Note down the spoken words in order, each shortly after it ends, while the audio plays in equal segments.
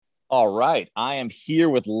All right. I am here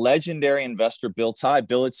with legendary investor Bill Tye.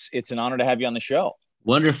 Bill, it's an honor to have you on the show.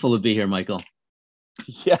 Wonderful to be here, Michael.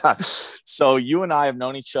 Yeah. So you and I have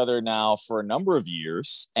known each other now for a number of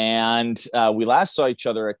years, and we last saw each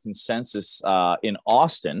other at Consensus in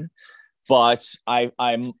Austin. But I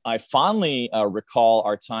fondly recall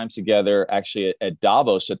our time together actually at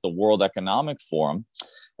Davos at the World Economic Forum,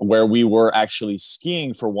 where we were actually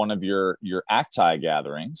skiing for one of your Acti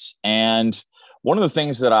gatherings. And one of the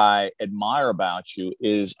things that I admire about you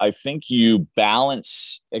is I think you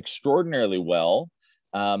balance extraordinarily well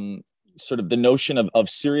sort of the notion of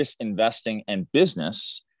serious investing and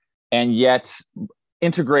business, and yet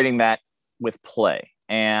integrating that with play.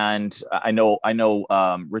 And I know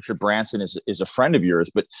Richard Branson is a friend of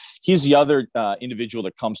yours, but he's the other individual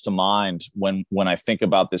that comes to mind when I think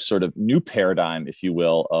about this sort of new paradigm, if you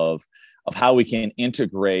will, of how we can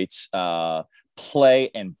integrate play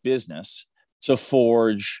and business to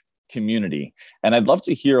forge community. And I'd love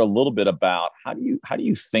to hear a little bit about how do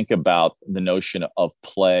you think about the notion of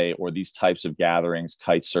play or these types of gatherings,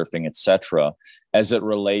 kite surfing, et cetera, as it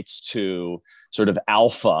relates to sort of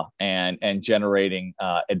alpha and generating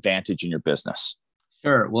advantage in your business.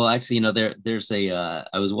 Sure. Well, actually, there's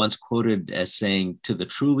I was once quoted as saying, "To the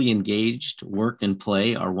truly engaged, work and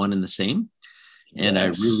play are one and the same." And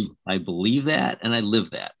Yes. I believe that, and I live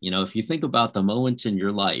that. If you think about the moments in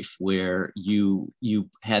your life where you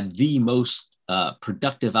had the most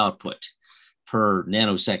productive output per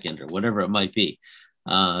nanosecond or whatever it might be,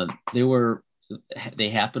 they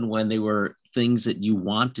happened when they were things that you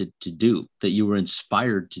wanted to do, that you were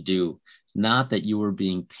inspired to do, not that you were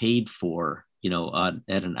being paid for,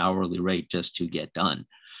 at an hourly rate just to get done.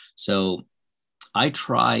 So I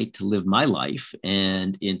try to live my life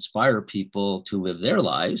and inspire people to live their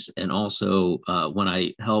lives. And also, when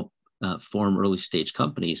I help form early stage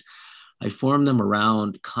companies, I form them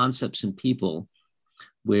around concepts and people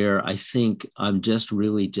where I think I'm just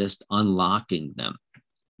really just unlocking them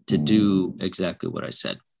to do exactly what I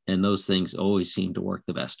said. And those things always seem to work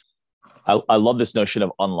the best. I love this notion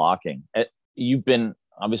of unlocking. You've been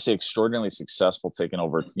obviously extraordinarily successful, taking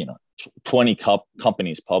over 20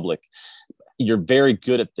 companies public. You're very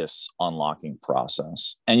good at this unlocking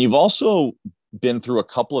process, and you've also been through a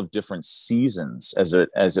couple of different seasons as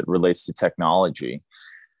it relates to technology.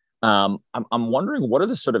 I'm wondering, what are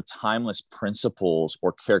the sort of timeless principles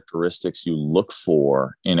or characteristics you look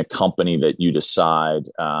for in a company that you decide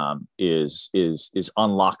is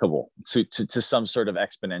unlockable to some sort of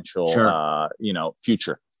exponential Sure.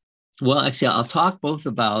 Future? Well, actually, I'll talk both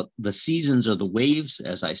about the seasons or the waves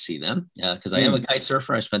as I see them, because I am a kite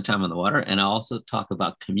surfer. I spend time on the water, and I also talk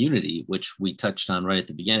about community, which we touched on right at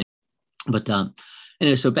the beginning. But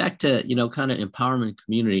anyway, so back to kind of empowerment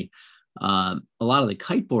community. A lot of the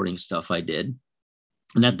kiteboarding stuff I did,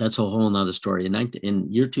 and that's a whole nother story.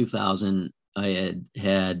 In year 2000, I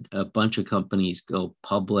had a bunch of companies go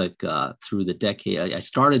public through the decade. I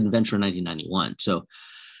started in venture in 1991, so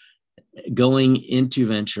going into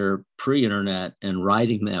venture pre-internet and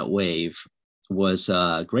riding that wave was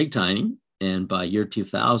great timing. And by year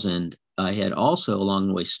 2000, I had also along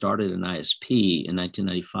the way started an ISP in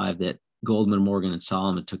 1995 that Goldman, Morgan, and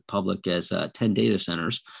Solomon took public as 10 data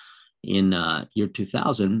centers in year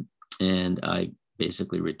 2000. And I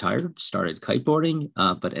basically retired, started kiteboarding,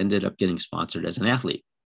 but ended up getting sponsored as an athlete.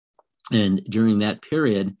 And during that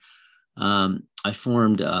period, I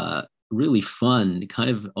formed really fun, kind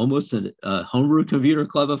of almost a homebrew computer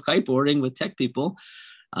club of kiteboarding with tech people.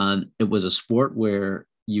 It was a sport where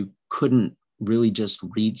you couldn't really just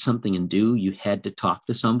read something and do. You had to talk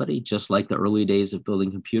to somebody, just like the early days of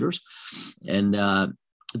building computers. And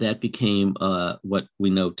that became what we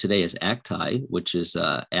know today as ACTI, which is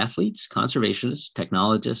athletes, conservationists,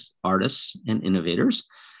 technologists, artists, and innovators.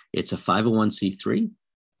 It's a 501c3.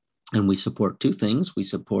 And we support two things. We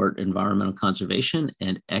support environmental conservation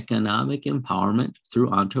and economic empowerment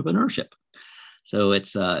through entrepreneurship. So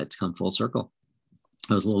it's come full circle.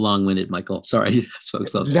 I was a little long-winded, Michael. Sorry, I spoke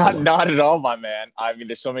so long. Not at all, my man. I mean,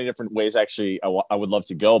 there's so many different ways. Actually, I would love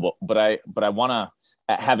to go, but I want to,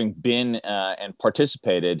 having been and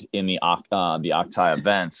participated in the Octai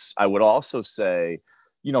events, I would also say,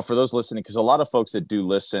 for those listening, because a lot of folks that do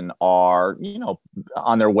listen are,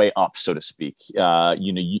 on their way up, so to speak.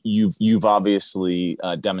 You've obviously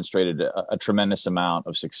demonstrated a tremendous amount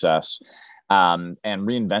of success and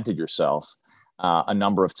reinvented yourself a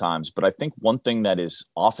number of times. But I think one thing that is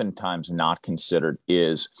oftentimes not considered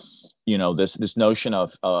is, this notion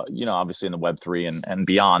of, obviously in the Web3 and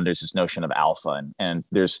beyond, there's this notion of alpha, and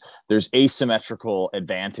there's asymmetrical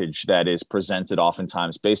advantage that is presented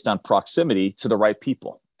oftentimes based on proximity to the right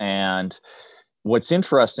people. And, what's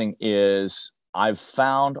interesting is I've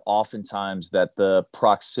found oftentimes that the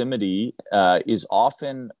proximity is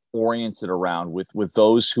often oriented around with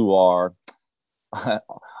those who are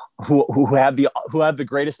who have the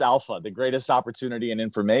greatest alpha, the greatest opportunity and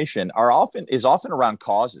information is often around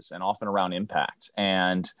causes and often around impact.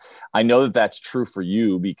 And I know that that's true for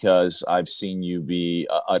you because I've seen you be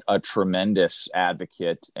a tremendous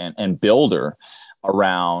advocate and builder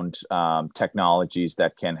around technologies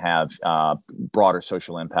that can have broader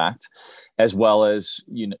social impact, as well as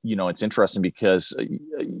it's interesting because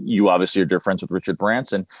you obviously are dear friends with Richard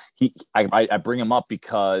Branson. I bring him up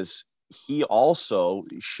because he also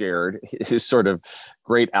shared his sort of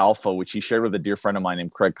great alpha, which he shared with a dear friend of mine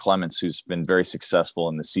named Craig Clements, who's been very successful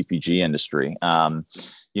in the CPG industry.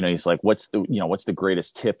 He's like, what's the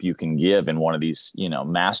greatest tip you can give in one of these,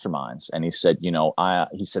 masterminds? And he said,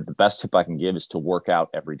 the best tip I can give is to work out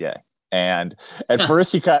every day. And at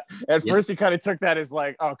first he kind of took that as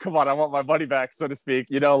like, oh, come on, I want my money back, so to speak,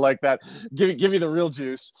 like that. Give me the real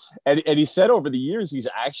juice. And he said over the years, he's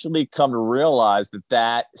actually come to realize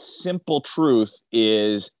that simple truth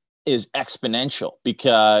is exponential,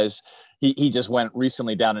 because he just went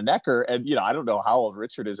recently down to Necker, and I don't know how old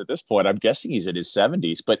Richard is at this point. I'm guessing he's in his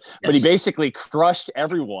 70s, but he basically crushed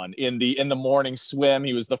everyone in the morning swim.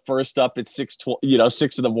 He was the first up at 6 in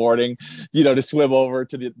the morning, to swim over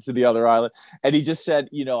to the other island. And he just said,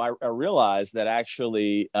 I realized that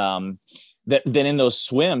actually that in those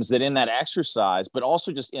swims, that in that exercise, but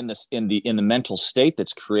also just in the mental state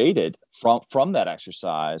that's created from that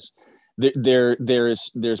exercise,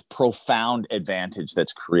 there's profound advantage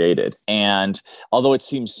that's created. And although it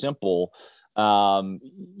seems simple, I'm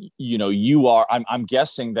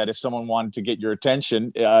guessing that if someone wanted to get your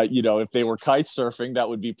attention, if they were kite surfing, that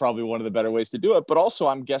would be probably one of the better ways to do it. But also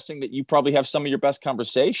I'm guessing that you probably have some of your best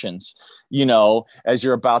conversations, as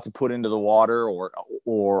you're about to put into the water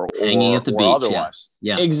or hanging at the beach. Otherwise.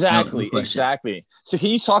 Yeah. Exactly. No exactly. So can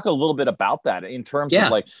you talk a little bit about that in terms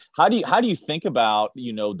of like, how do you think about,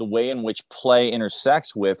 the way in which play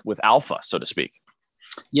intersects with alpha, so to speak?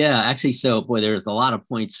 Yeah, actually, so boy, there's a lot of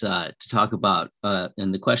points to talk about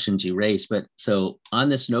in the questions you raised. But so on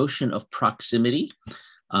this notion of proximity,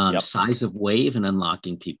 size of wave and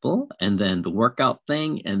unlocking people, and then the workout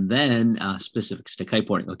thing, and then specifics to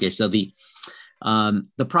kiteboarding. Okay, so the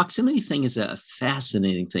proximity thing is a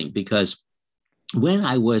fascinating thing, because when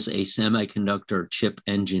I was a semiconductor chip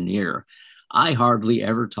engineer, I hardly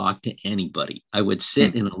ever talked to anybody. I would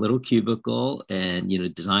sit in a little cubicle and,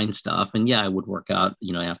 design stuff. And I would work out,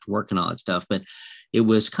 after work and all that stuff. But it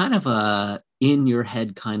was kind of a in your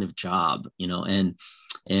head kind of job,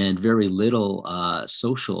 and very little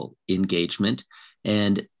social engagement.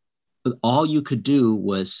 And all you could do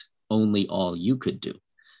was only all you could do,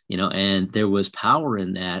 and there was power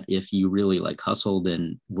in that if you really like hustled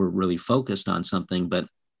and were really focused on something. But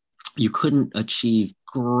you couldn't achieve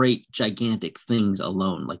great, gigantic things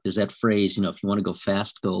alone. Like there's that phrase, if you want to go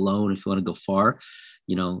fast, go alone. If you want to go far,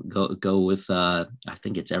 go with, I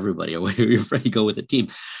think it's everybody, or whatever you're afraid, go with a team.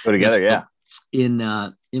 Go together, so, yeah.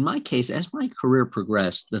 In my case, as my career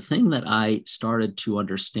progressed, the thing that I started to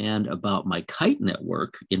understand about my kite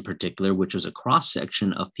network in particular, which was a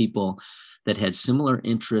cross-section of people that had similar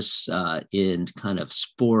interests in kind of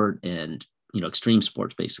sport and extreme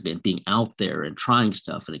sports, basically, and being out there and trying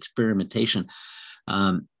stuff and experimentation,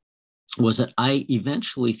 was that I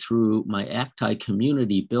eventually, through my Acti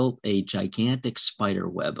community, built a gigantic spider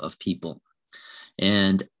web of people.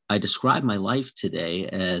 And I describe my life today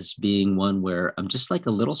as being one where I'm just like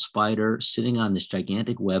a little spider sitting on this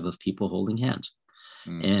gigantic web of people holding hands.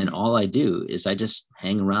 Mm-hmm. And all I do is I just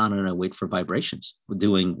hang around and I wait for vibrations,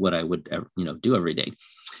 doing what I would, do every day.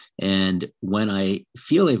 And when I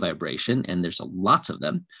feel a vibration, and there's lots of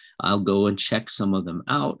them, I'll go and check some of them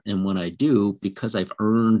out. And when I do, because I've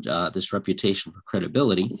earned this reputation for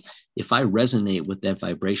credibility, if I resonate with that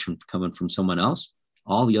vibration coming from someone else,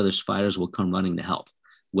 all the other spiders will come running to help,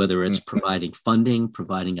 whether it's providing funding,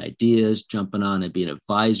 providing ideas, jumping on and being an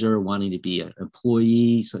advisor, wanting to be an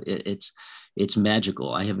employee. So it's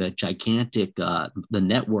magical. I have a gigantic, the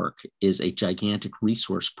network is a gigantic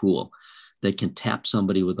resource pool that can tap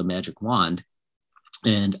somebody with a magic wand.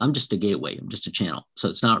 And I'm just a gateway. I'm just a channel. So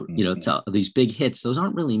it's not, these big hits, those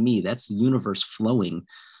aren't really me. That's the universe flowing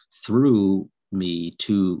through me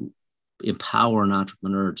to empower an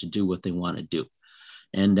entrepreneur to do what they want to do.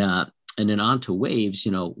 And then on to waves,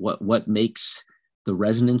 what makes the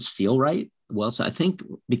resonance feel right? Well, so I think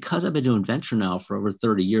because I've been doing venture now for over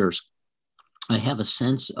 30 years, I have a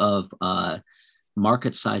sense of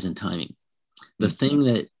market size and timing. The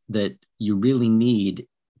thing that you really need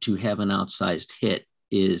to have an outsized hit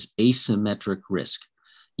is asymmetric risk.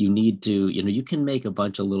 You need to, you can make a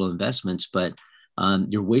bunch of little investments, but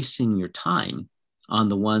you're wasting your time on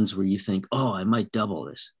the ones where you think, oh, I might double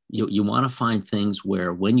this. You want to find things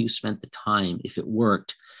where when you spent the time, if it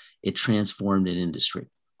worked, it transformed an industry.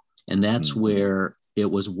 And that's where it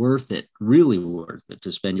was worth it, really worth it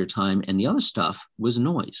to spend your time. And the other stuff was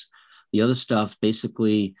noise. The other stuff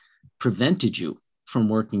basically prevented you from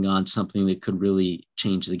working on something that could really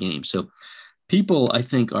change the game. So people, I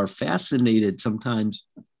think, are fascinated sometimes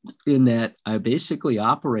in that I basically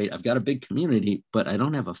operate. I've got a big community, but I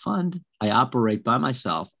don't have a fund. I operate by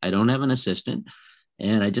myself. I don't have an assistant.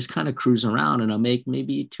 And I just kind of cruise around and I'll make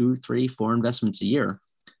maybe 2, 3, 4 investments a year.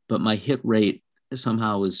 But my hit rate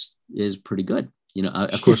somehow is pretty good.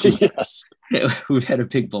 Of course, yes. We've had a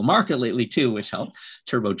big bull market lately too, which helped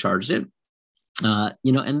turbocharge it.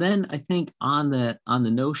 And then I think on the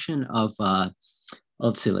notion of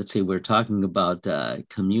let's see, we're talking about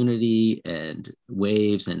community and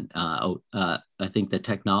waves, and I think the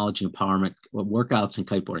technology empowerment, workouts and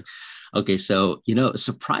kiteboarding. Okay, so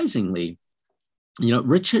surprisingly,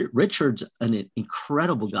 Richard's an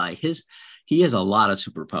incredible guy. He has a lot of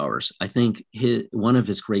superpowers. I think one of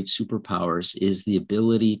his great superpowers is the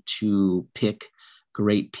ability to pick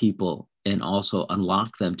great people and also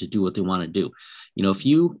unlock them to do what they want to do.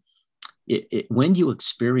 When you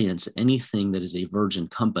experience anything that is a virgin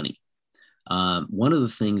company, one of the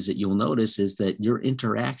things that you'll notice is that your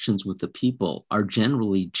interactions with the people are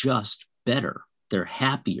generally just better. They're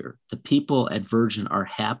happier. The people at Virgin are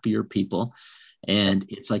happier people, and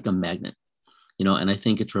it's like a magnet. And I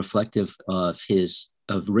think it's reflective of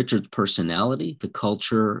Richard's personality, the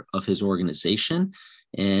culture of his organization,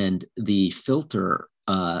 and the filter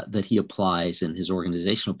that he applies and his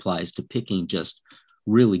organization applies to picking just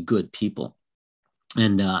really good people.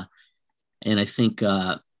 And I think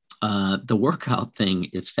the workout thing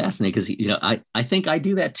is fascinating because I think I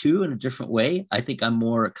do that too in a different way. I think I'm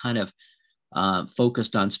more kind of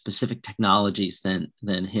focused on specific technologies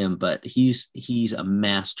than him, but he's a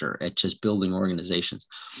master at just building organizations.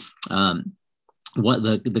 What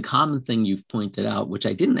the common thing you've pointed out, which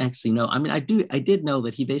I didn't actually know. I mean, I did know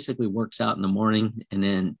that he basically works out in the morning and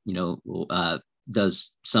then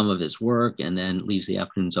does some of his work and then leaves the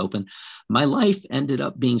afternoons open. My life ended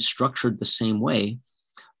up being structured the same way,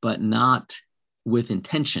 but not with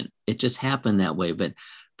intention. It just happened that way. But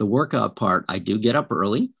the workout part, I do get up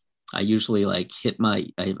early. I usually I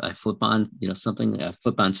flip on, something, I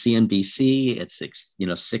flip on CNBC at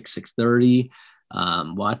 6:30,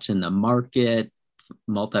 watching the market,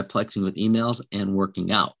 multiplexing with emails and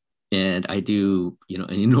working out. And I do, an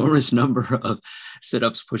enormous number of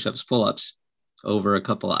sit-ups, push-ups, pull-ups over a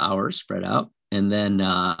couple of hours spread out. And then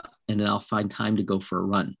I'll find time to go for a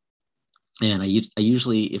run. And I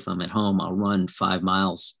usually, if I'm at home, I'll run 5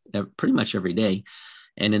 miles pretty much every day.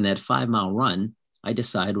 And in that 5-mile run, I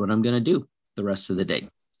decide what I'm going to do the rest of the day.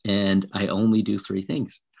 And I only do 3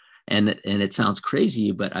 things. And it sounds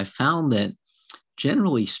crazy, but I found that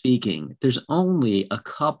generally speaking, there's only a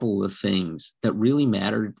couple of things that really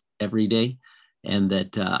matter every day. And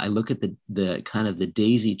that I look at the kind of the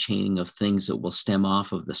daisy chaining of things that will stem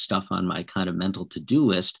off of the stuff on my kind of mental to-do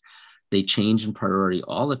list. They change in priority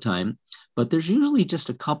all the time, but there's usually just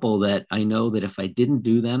a couple that I know that if I didn't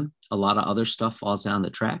do them, a lot of other stuff falls down the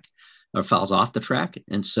track or falls off the track.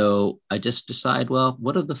 And so I just decide, well,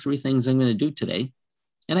 what are the 3 things I'm going to do today?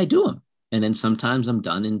 And I do them. And then sometimes I'm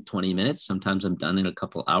done in 20 minutes. Sometimes I'm done in a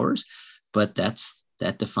couple hours, but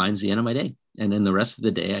that defines the end of my day. And then the rest of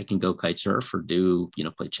the day I can go kite surf or do,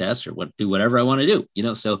 play chess or do whatever I want to do,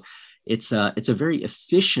 so it's a very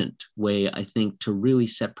efficient way, I think, to really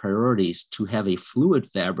set priorities, to have a fluid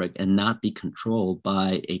fabric and not be controlled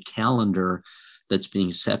by a calendar that's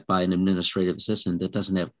being set by an administrative assistant that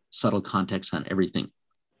doesn't have subtle context on everything.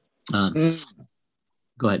 Go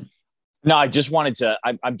ahead. No, I just wanted to,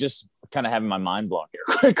 I'm just kind of having my mind blown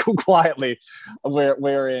here quietly,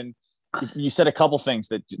 wherein you said a couple things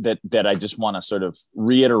that I just want to sort of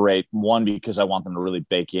reiterate. One, because I want them to really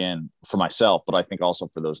bake in for myself, but I think also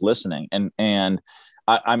for those listening. And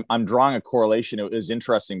I'm drawing a correlation. It was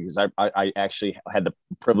interesting because I actually had the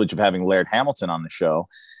privilege of having Laird Hamilton on the show,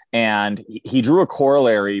 and he drew a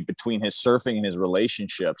corollary between his surfing and his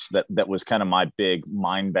relationships that was kind of my big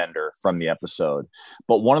mind bender from the episode.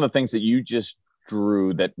 But one of the things that you just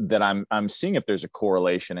drew that I'm seeing if there's a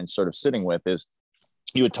correlation and sort of sitting with is,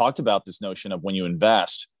 you had talked about this notion of when you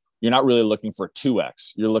invest, you're not really looking for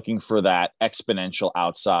 2x. You're looking for that exponential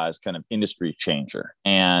outsized kind of industry changer.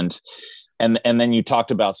 And and then you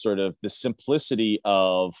talked about sort of the simplicity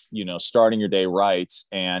of, starting your day right,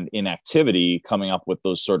 and in activity coming up with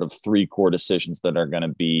those sort of three core decisions that are going to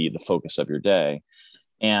be the focus of your day.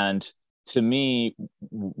 And to me,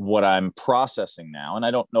 what I'm processing now, and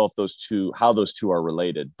I don't know if how those two are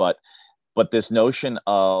related, but this notion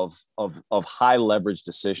of high leverage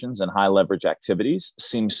decisions and high leverage activities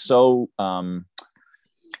seems so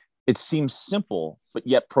it seems simple, but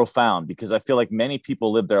yet profound, because I feel like many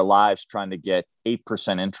people live their lives trying to get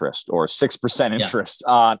 8% interest or 6% interest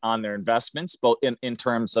on their investments, both in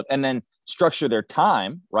terms of, and then structure their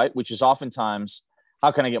time, right? Which is oftentimes,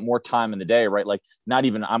 how can I get more time in the day, right? Like, not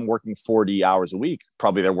even I'm working 40 hours a week.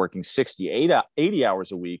 Probably they're working 80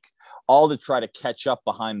 hours a week, all to try to catch up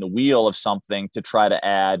behind the wheel of something, to try to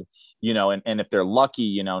add, and if they're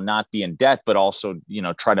lucky, not be in debt, but also,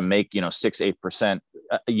 try to make, 6-8%,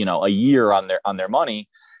 a year on their money.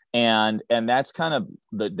 And that's kind of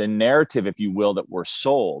the narrative, if you will, that we're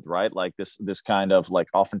sold, right? Like this kind of, like,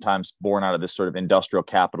 oftentimes born out of this sort of industrial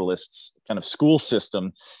capitalists kind of school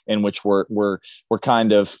system, in which we're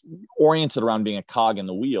kind of oriented around being a cog in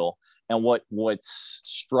the wheel. And what's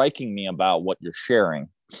striking me about what you're sharing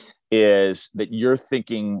is that you're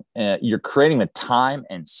thinking, you're creating the time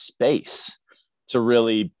and space to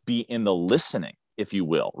really be in the listening, if you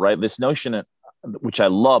will, right? This notion, which I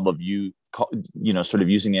love, of you, sort of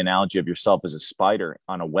using the analogy of yourself as a spider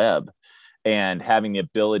on a web, and having the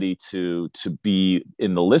ability to be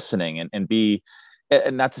in the listening and be,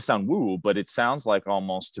 and not to sound woo, but it sounds like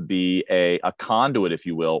almost to be a conduit, if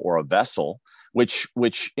you will, or a vessel, which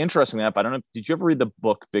interestingly enough, I don't know, did you ever read the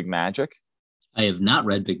book Big Magic? I have not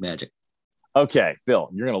read Big Magic. Okay, Bill,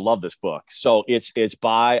 you're going to love this book. So it's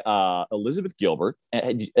by Elizabeth Gilbert.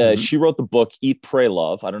 She wrote the book Eat, Pray,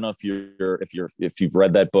 Love. I don't know if you've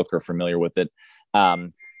read that book or familiar with it,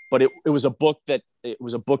 but it was a book that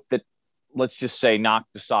let's just say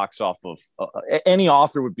knocked the socks off of any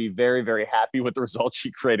author. Would be very, very happy with the results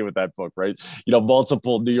she created with that book, right?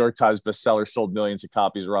 Multiple New York Times bestsellers, sold millions of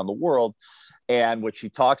copies around the world. And what she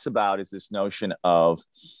talks about is this notion of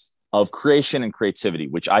creation and creativity,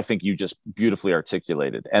 which I think you just beautifully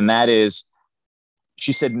articulated. And that is,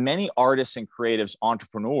 she said, many artists and creatives,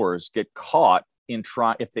 entrepreneurs, get caught in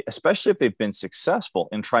especially if they've been successful,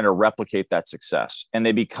 in trying to replicate that success. And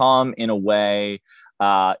they become, in a way,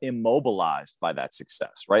 immobilized by that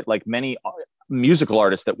success, right? Like many musical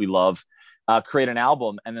artists that we love create an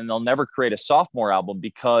album, and then they'll never create a sophomore album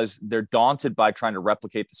because they're daunted by trying to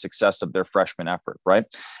replicate the success of their freshman effort, right?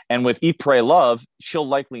 And with Eat, Pray, Love, she'll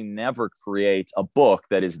likely never create a book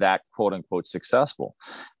that is that quote unquote successful.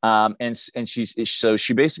 And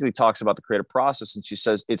she basically talks about the creative process, and she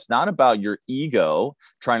says it's not about your ego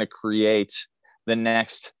trying to create the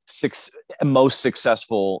next most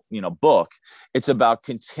successful, book. It's about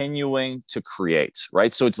continuing to create,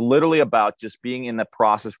 right? So it's literally about just being in the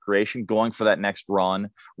process of creation, going for that next run,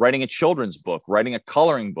 writing a children's book, writing a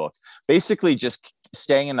coloring book, basically just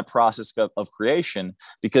staying in the process of creation,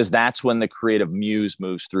 because that's when the creative muse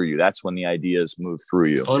moves through you. That's when the ideas move through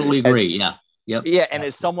you. Totally agree. Yeah. Yep. Yeah, and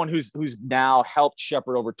as someone who's now helped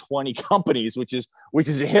shepherd over 20 companies, which is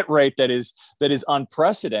a hit rate that is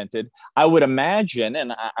unprecedented, I would imagine,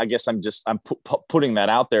 and I guess I'm putting that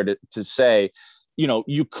out there to say,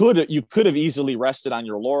 you could have easily rested on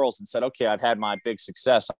your laurels and said, okay, I've had my big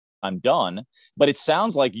success, I'm done. But it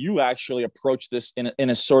sounds like you actually approach this in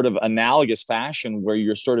a sort of analogous fashion, where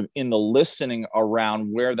you're sort of in the listening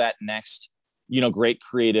around where that next great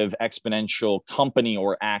creative exponential company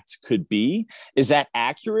or act could be. Is that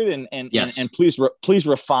accurate? And yes. And please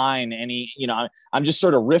refine any, I'm just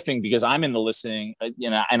sort of riffing because I'm in the listening,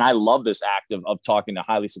 and I love this act of talking to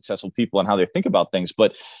highly successful people and how they think about things.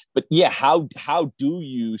 But yeah, how do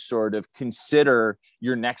you sort of consider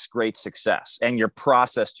your next great success and your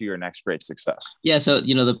process to your next great success? Yeah. So,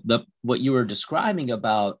 the what you were describing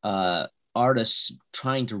about artists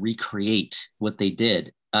trying to recreate what they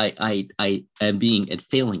did, I am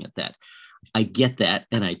failing at that. I get that.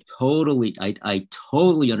 And I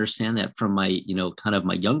totally understand that from my, kind of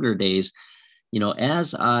my younger days,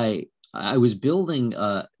 as I was building,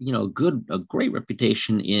 a great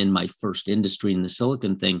reputation in my first industry, in the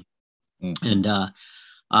silicon thing. Mm-hmm.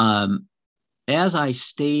 And as I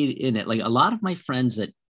stayed in it, like a lot of my friends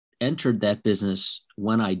that entered that business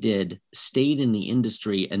when I did stayed in the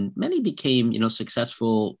industry, and many became,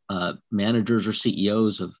 successful managers or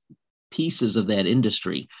CEOs of pieces of that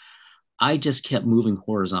industry. I just kept moving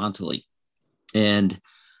horizontally. And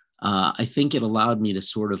I think it allowed me to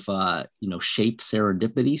sort of, shape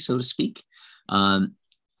serendipity, so to speak.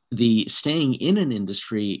 the staying in an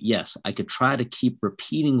industry, yes, I could try to keep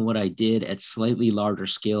repeating what I did at slightly larger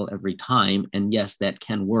scale every time. And yes, that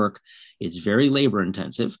can work. It's very labor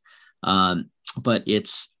intensive, but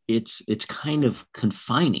it's kind of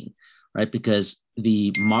confining, right? Because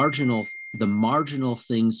the marginal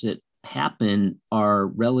things that happen are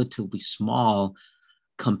relatively small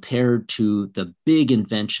compared to the big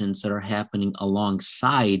inventions that are happening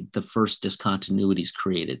alongside the first discontinuities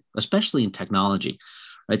created, especially in technology.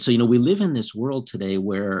 Right. So, we live in this world today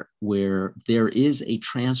where there is a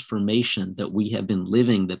transformation that we have been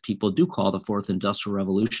living that people do call the fourth industrial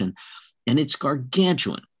revolution, and it's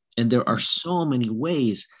gargantuan. And there are so many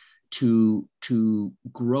ways to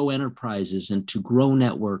grow enterprises and to grow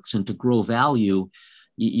networks and to grow value.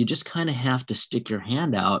 You just kind of have to stick your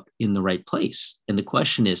hand out in the right place. And the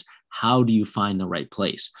question is, how do you find the right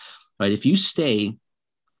place? Right. If you stay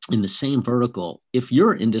in the same vertical, if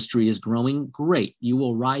your industry is growing, great. You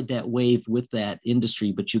will ride that wave with that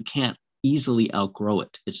industry, but you can't easily outgrow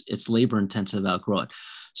it. It's labor intensive, outgrow it.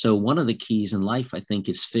 So one of the keys in life, I think,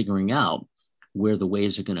 is figuring out where the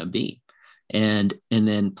waves are going to be and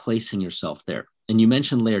then placing yourself there. And you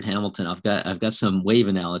mentioned Laird Hamilton. I've got some wave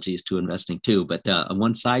analogies to investing too, but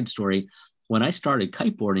one side story, when I started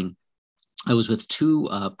kiteboarding, I was with two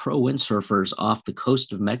pro windsurfers off the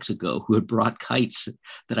coast of Mexico who had brought kites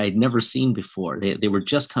that I'd never seen before. They were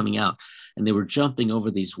just coming out and they were jumping over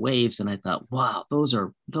these waves. And I thought, wow, those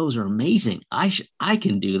are amazing. I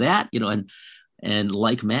can do that, and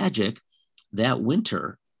like magic, that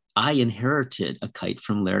winter, I inherited a kite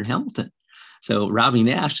from Laird Hamilton. So Robbie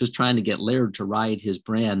Nash was trying to get Laird to ride his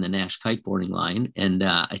brand, the Nash kiteboarding line. And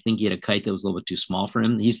I think he had a kite that was a little bit too small for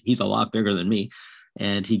him. He's a lot bigger than me.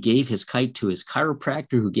 And he gave his kite to his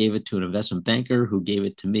chiropractor, who gave it to an investment banker, who gave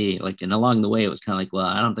it to me. And along the way, it was kind of like, well,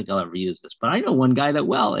 I don't think I'll ever use this, but I know one guy that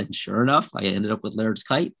will. And sure enough, I ended up with Laird's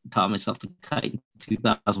kite, taught myself the kite in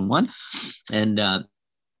 2001. And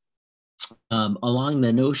along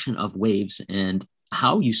the notion of waves and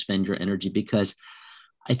how you spend your energy, because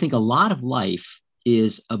I think a lot of life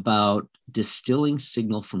is about distilling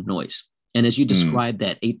signal from noise. And as you described,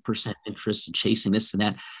 that 8% interest in chasing this and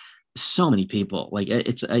that, so many people, like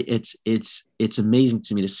it's amazing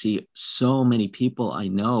to me to see so many people I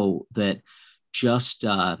know that just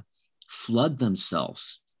flood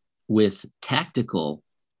themselves with tactical,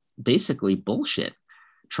 basically bullshit,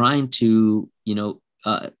 trying to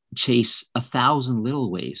chase 1,000 little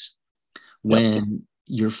waves when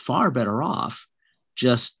you're far better off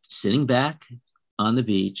just sitting back on the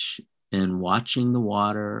beach and watching the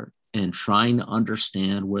water and trying to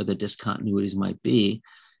understand where the discontinuities might be,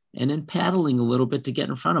 and then paddling a little bit to get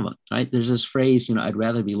in front of them, right? There's this phrase, I'd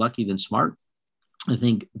rather be lucky than smart. I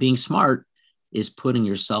think being smart is putting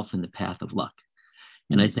yourself in the path of luck.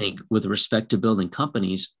 And I think with respect to building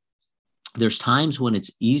companies, there's times when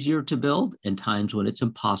it's easier to build and times when it's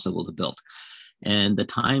impossible to build. And the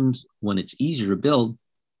times when it's easier to build,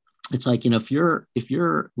 it's like, if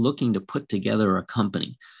you're looking to put together a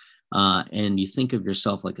company and you think of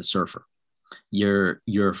yourself like a surfer, your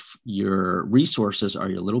resources are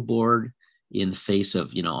your little board in the face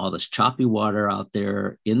of all this choppy water out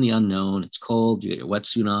there in the unknown. It's cold, you get your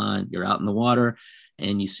wetsuit on, you're out in the water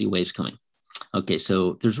and you see waves coming. Okay,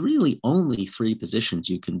 so there's really only 3 positions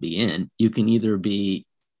you can be in. You can either be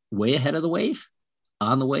way ahead of the wave,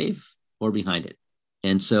 on the wave, or behind it.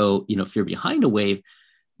 And so if you're behind a wave,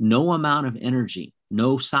 no amount of energy,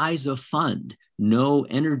 no size of fund, no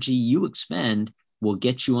energy you expend will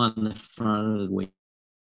get you on the front of the wave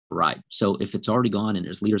ride. So if it's already gone and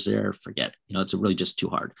there's leaders there, forget it. It's really just too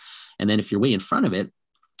hard. And then if you're way in front of it,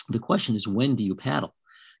 the question is, when do you paddle?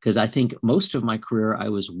 Because I think most of my career, I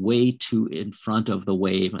was way too in front of the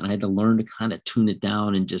wave, and I had to learn to kind of tune it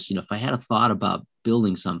down. And just, if I had a thought about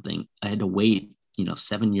building something, I had to wait,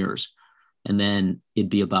 7 years, and then it'd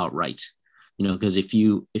be about right. Because if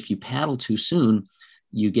you paddle too soon,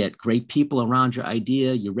 you get great people around your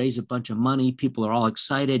idea, you raise a bunch of money, people are all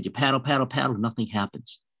excited, you paddle, nothing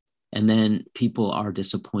happens. And then people are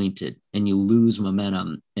disappointed and you lose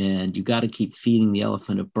momentum, and you got to keep feeding the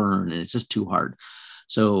elephant a burn, and it's just too hard.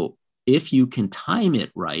 So if you can time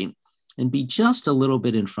it right and be just a little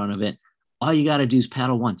bit in front of it, all you got to do is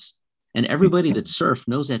paddle once. And everybody that surfed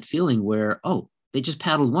knows that feeling where, they just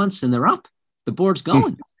paddled once and they're up, the board's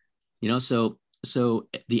going, so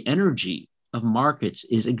the energy of markets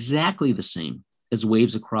is exactly the same as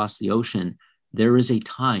waves across the ocean. There is a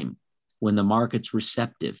time when the market's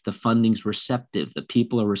receptive, the funding's receptive, the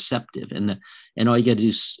people are receptive, and all you got to do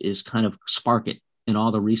is kind of spark it, and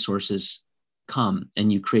all the resources come,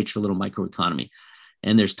 and you create your little microeconomy.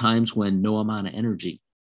 And there's times when no amount of energy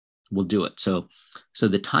we'll do it. So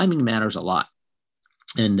the timing matters a lot.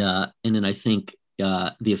 And then I think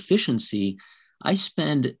the efficiency, I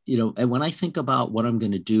spend, and when I think about what I'm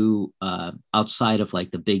going to do outside of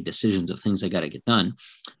like the big decisions of things I got to get done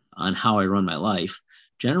on how I run my life,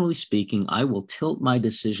 generally speaking, I will tilt my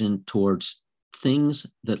decision towards things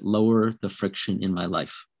that lower the friction in my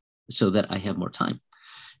life so that I have more time.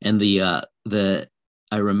 And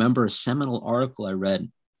I remember a seminal article I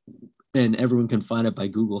read, and everyone can find it by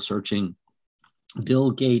Google searching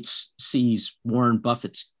Bill Gates sees Warren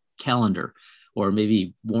Buffett's calendar, or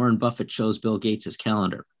maybe Warren Buffett shows Bill Gates's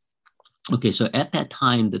calendar. Okay, so at that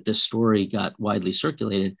time that this story got widely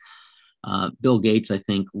circulated, Bill Gates, I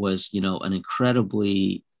think, was, an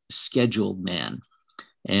incredibly scheduled man.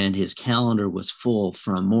 And his calendar was full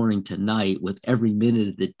from morning to night, with every minute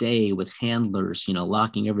of the day, with handlers,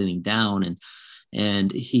 locking everything down.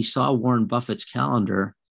 And he saw Warren Buffett's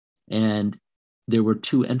calendar, and there were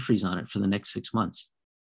 2 entries on it for the next 6 months,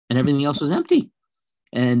 and everything else was empty.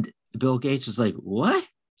 And Bill Gates was like, what?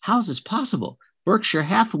 How is this possible? Berkshire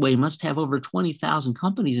Hathaway must have over 20,000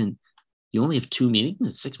 companies, and you only have 2 meetings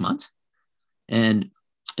in 6 months. And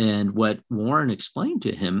what Warren explained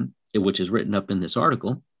to him, which is written up in this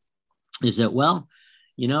article, is that, well,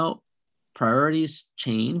 priorities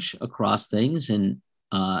change across things. And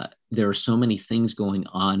there are so many things going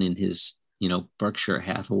on in his, Berkshire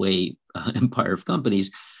Hathaway empire of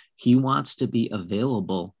companies. He wants to be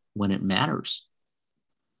available when it matters.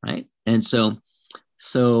 Right. And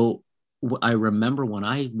so I remember when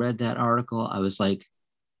I read that article, I was like,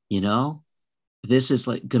 this is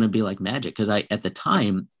like going to be like magic. Because at the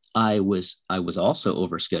time I was also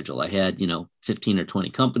overscheduled. I had, 15 or 20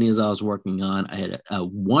 companies I was working on. I had a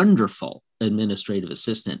wonderful administrative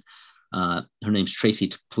assistant. Her name's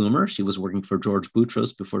Tracy Plumer. She was working for George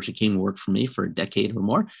Boutros before she came to work for me for a decade or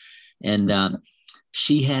more. And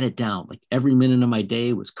she had it down. Like every minute of my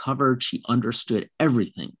day was covered. She understood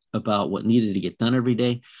everything about what needed to get done every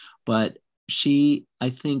day. But she, I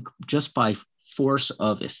think, just by force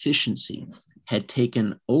of efficiency, had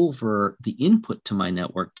taken over the input to my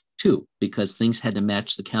network too, because things had to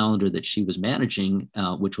match the calendar that she was managing,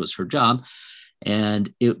 which was her job.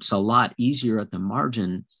 And it's a lot easier at the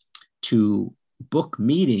margin to book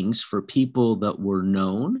meetings for people that were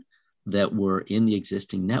known, that were in the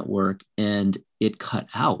existing network. And it cut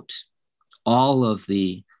out all of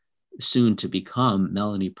the soon to become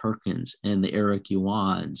Melanie Perkins and the Eric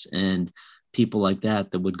Yuans and people like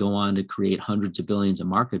that would go on to create hundreds of billions of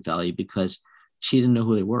market value, because she didn't know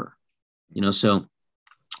who they were. So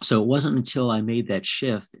it wasn't until I made that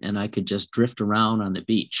shift and I could just drift around on the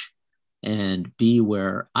beach and be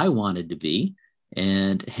where I wanted to be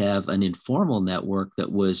and have an informal network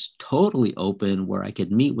that was totally open, where I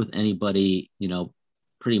could meet with anybody,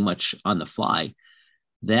 pretty much on the fly.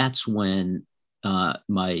 That's when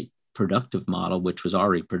my productive model, which was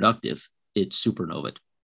already productive, it supernovaed.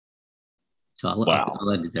 So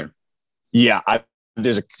I'll end it there. Yeah,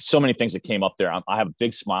 there's so many things that came up there. I have a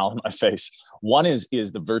big smile on my face. One is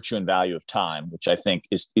the virtue and value of time, which I think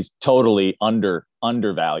is totally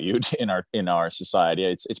undervalued in our society.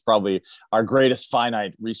 It's probably our greatest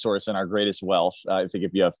finite resource and our greatest wealth. I think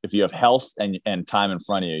if you have health and time in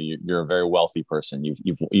front of you, you're a very wealthy person.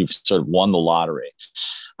 You've sort of won the lottery.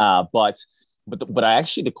 But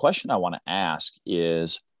the question I want to ask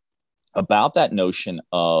is about that notion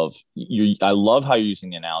of I love how you're using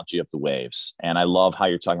the analogy of the waves, and I love how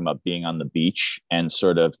you're talking about being on the beach and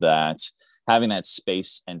sort of that having that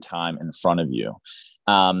space and time in front of you.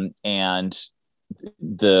 And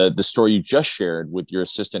the story you just shared with your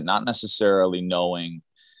assistant, not necessarily knowing,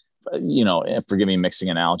 forgive me mixing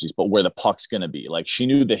analogies, but where the puck's going to be. Like she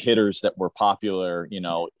knew the hitters that were popular,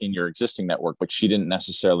 in your existing network, but she didn't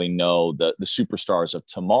necessarily know the superstars of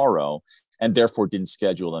tomorrow, and therefore didn't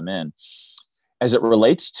schedule them in. As it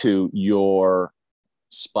relates to your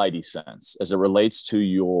spidey sense, as it relates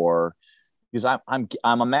to because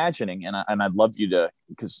I'm imagining, and I'd love you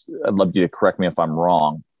to correct me if I'm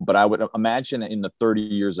wrong, but I would imagine in the 30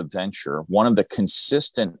 years of venture, one of the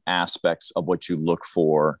consistent aspects of what you look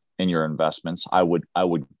for in your investments, I would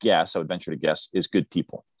venture to guess, is good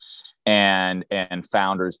people and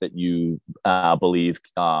founders that you believe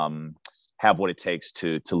have what it takes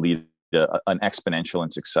to lead an exponential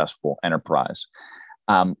and successful enterprise.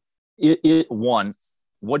 One,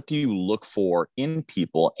 what do you look for in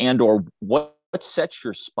people, and or what sets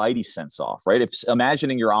your spidey sense off, right? If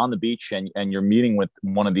imagining you're on the beach and you're meeting with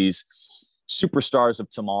one of these superstars of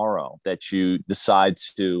tomorrow that you decide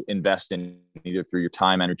to invest in either through your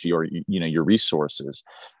time, energy, or your resources,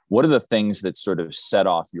 what are the things that sort of set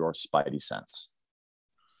off your spidey sense?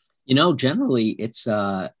 Generally it's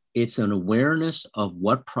it's an awareness of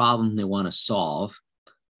what problem they want to solve,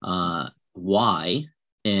 why,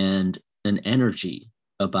 and an energy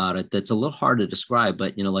about it that's a little hard to describe.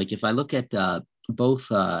 But, like if I look at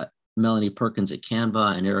both Melanie Perkins at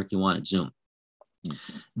Canva and Eric Yuan at Zoom,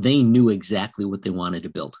 they knew exactly what they wanted to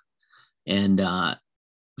build. And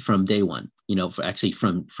from day one,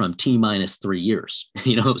 from T-3 years,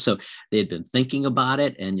 so they had been thinking about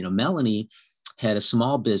it. And, Melanie had a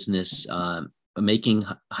small business making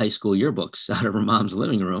high school yearbooks out of her mom's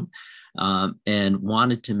living room, and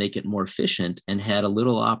wanted to make it more efficient, and had a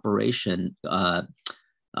little operation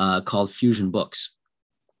called Fusion Books.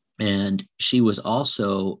 And she was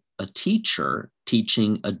also a teacher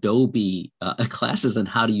teaching Adobe classes on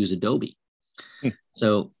how to use Adobe.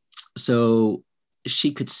 So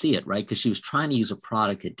she could see it, right? Because she was trying to use a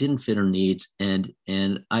product that didn't fit her needs, and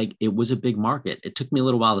it was a big market. It took me a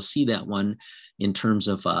little while to see that one in terms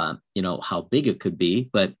of how big it could be.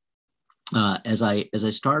 But as I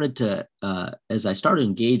started to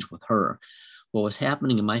engage with her, what was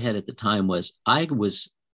happening in my head at the time was I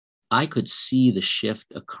could see the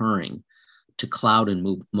shift occurring to cloud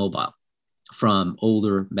and mobile from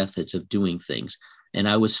older methods of doing things. And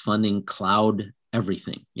I was funding cloud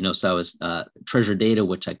everything, so I was Treasure Data,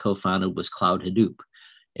 which I co-founded, was Cloud Hadoop.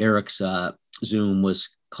 Eric's Zoom was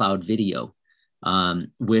cloud video.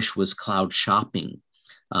 Wish was cloud shopping.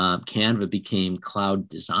 Canva became cloud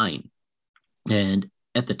design. And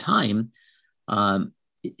at the time,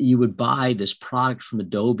 you would buy this product from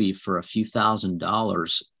Adobe for a few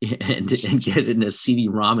 $1,000s and get it in a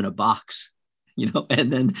CD-ROM in a box,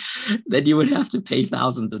 and then you would have to pay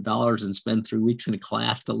thousands of dollars and spend 3 weeks in a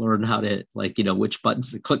class to learn how to, which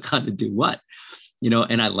buttons to click on to do what,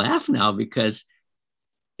 and I laugh now because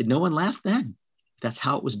no one laughed then. That's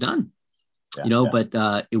how it was done.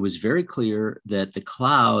 But it was very clear that the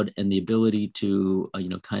cloud and the ability to,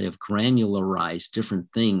 kind of granularize different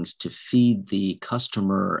things to feed the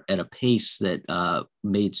customer at a pace that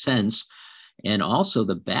made sense, and also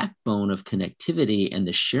the backbone of connectivity and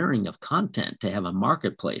the sharing of content to have a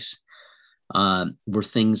marketplace, were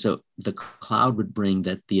things that the cloud would bring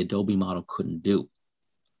that the Adobe model couldn't do.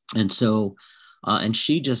 And so, and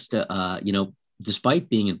she just, despite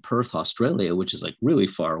being in Perth, Australia, which is like really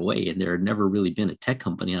far away, and there had never really been a tech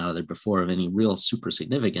company out of there before of any real super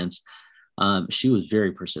significance, she was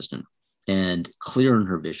very persistent and clear in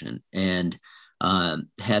her vision, and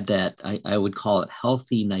had that, I would call it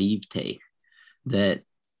healthy naivete that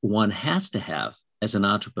one has to have as an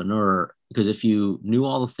entrepreneur, because if you knew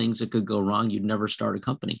all the things that could go wrong, you'd never start a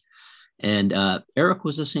company. And Eric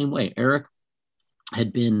was the same way. Eric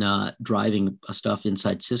had been driving stuff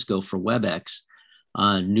inside Cisco for WebEx,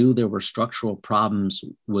 knew there were structural problems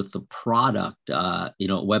with the product.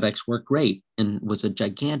 WebEx worked great and was a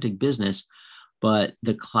gigantic business, but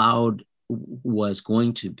the cloud was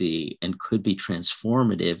going to be and could be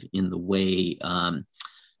transformative in the way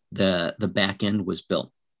the back end was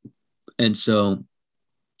built. And so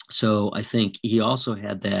I think he also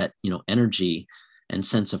had that, energy and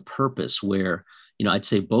sense of purpose where, I'd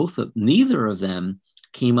say neither of them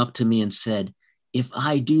came up to me and said, if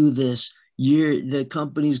I do this, the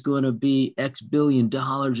company's going to be X billion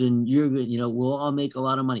dollars and we'll all make a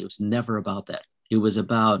lot of money. It was never about that. It was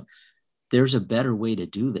about, there's a better way to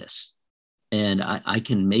do this and I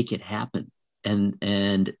can make it happen. And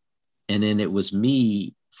then it was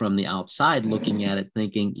me from the outside looking at it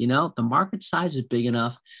thinking, the market size is big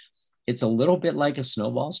enough. It's a little bit like a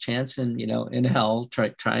snowball's chance in hell,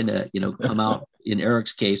 trying to, come out in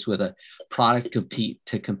Eric's case with a product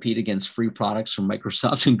to compete against free products from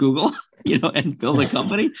Microsoft and Google, and build a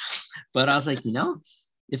company. But I was like,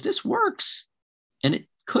 if this works, and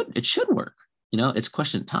it should work, it's a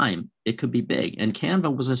question of time. It could be big. And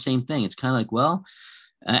Canva was the same thing. It's kind of like, well,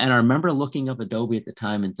 and I remember looking up Adobe at the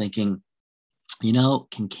time and thinking,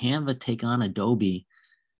 can Canva take on Adobe?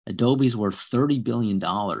 Adobe's worth $30 billion.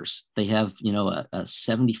 They have, a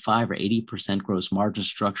 75 or 80% gross margin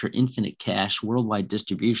structure, infinite cash, worldwide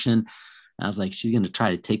distribution. And I was like, she's going to try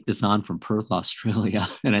to take this on from Perth, Australia.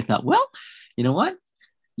 And I thought, well, you know what?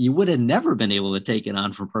 You would have never been able to take it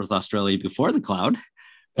on from Perth, Australia before the cloud.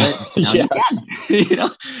 But yes.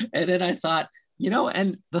 And then I thought,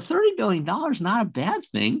 and the $30 billion is not a bad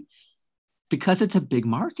thing because it's a big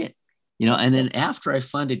market. And then after I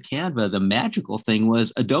funded Canva, the magical thing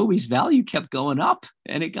was Adobe's value kept going up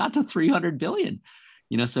and it got to 300 billion.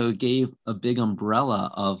 So it gave a big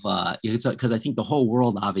umbrella of, because I think the whole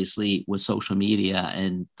world, obviously, with social media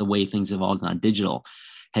and the way things have all gone digital,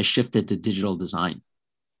 has shifted to digital design.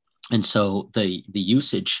 And so the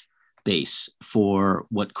usage base for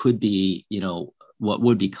what could be, what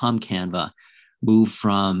would become Canva moved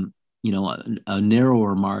from, a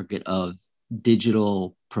narrower market of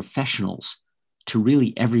digital professionals to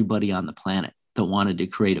really everybody on the planet that wanted to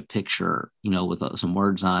create a picture, with some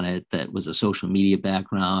words on it that was a social media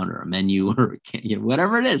background or a menu or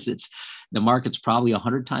whatever it is. It's the market's probably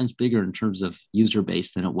 100 times bigger in terms of user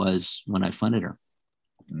base than it was when I funded her.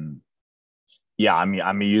 Yeah, I mean,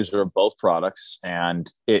 I'm a user of both products,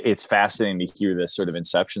 and it's fascinating to hear this sort of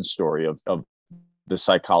inception story of the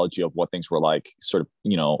psychology of what things were like, sort of,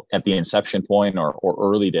 at the inception point or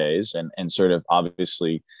early days, and sort of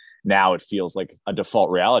obviously now it feels like a default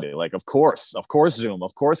reality. Like, of course, Zoom,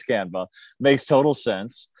 of course, Canva makes total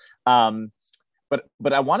sense. But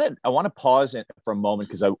I want to pause for a moment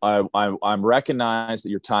because I'm recognize that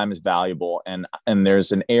your time is valuable, and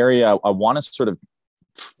there's an area I want to sort of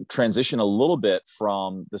transition a little bit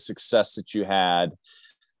from the success that you had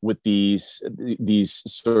with these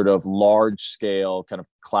sort of large scale kind of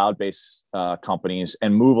cloud-based companies,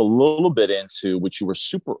 and move a little bit into, which you were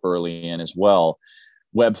super early in as well,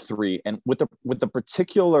 Web3, and with the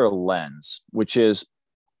particular lens, which is,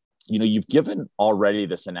 you've given already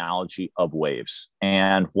this analogy of waves.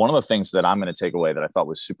 And one of the things that I'm going to take away that I thought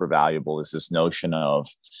was super valuable is this notion of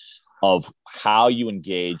how you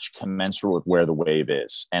engage commensurate with where the wave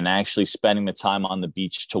is, and actually spending the time on the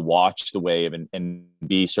beach to watch the wave and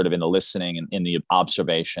be sort of in the listening and in the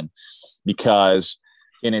observation, because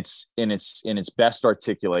in its best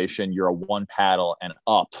articulation, you're a one paddle and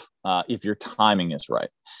up if your timing is right.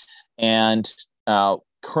 And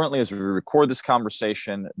currently, as we record this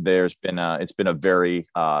conversation, it's been a very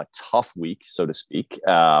tough week, so to speak,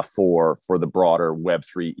 for the broader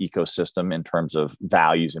Web3 ecosystem in terms of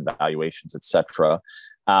values and valuations, et cetera.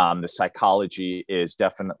 The psychology is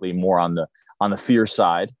definitely more on the fear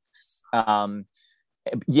side.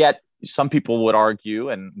 Yet some people would argue,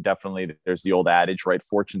 and definitely there's the old adage, right?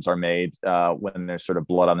 Fortunes are made when there's sort of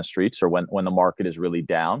blood on the streets, or when the market is really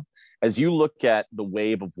down. As you look at the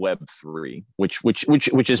wave of Web3,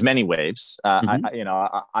 which is many waves, we met in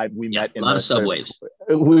a lot of subwaves.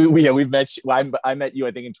 We've met. I met you,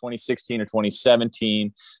 I think, in 2016 or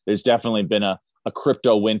 2017. There's definitely been a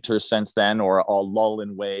crypto winter since then, or a lull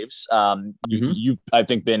in waves. You've, I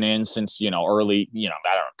think, been in since, early, I don't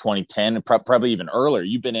know, 2010, probably even earlier.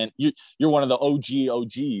 You've been in, you're one of the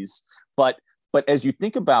OGs, but as you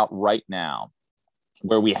think about right now,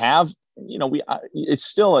 where we have, it's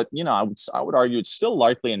still I would argue it's still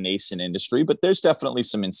largely a nascent industry, but there's definitely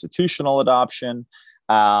some institutional adoption.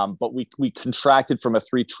 But we contracted from a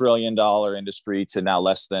 $3 trillion industry to now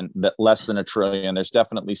less than $1 trillion. There's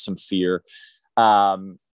definitely some fear. How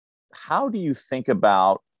do you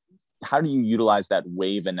utilize that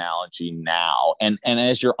wave analogy now? And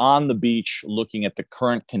as you're on the beach looking at the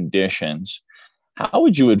current conditions, how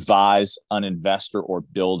would you advise an investor or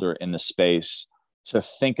builder in the space to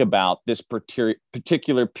think about this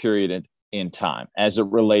particular period in time as it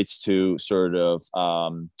relates to sort of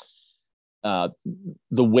the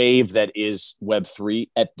wave that is Web3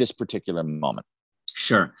 at this particular moment?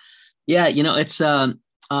 Sure. Yeah, it's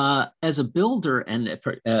as a builder and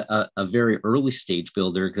a very early stage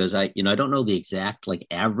builder, because I don't know the exact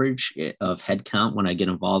average of headcount when I get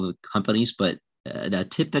involved with companies, but a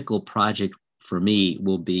typical project for me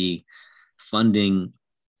will be funding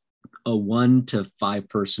a 1 to 5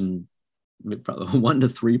 person, probably a 1 to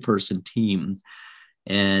 3 person team,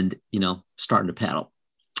 and starting to paddle.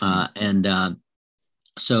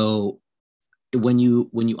 So when you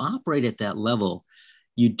operate at that level,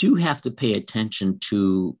 you do have to pay attention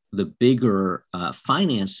to the bigger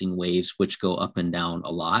financing waves, which go up and down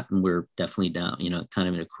a lot. And we're definitely down, kind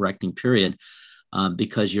of in a correcting period,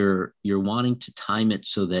 because you're wanting to time it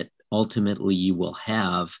so that ultimately you will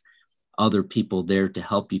have other people there to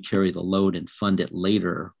help you carry the load and fund it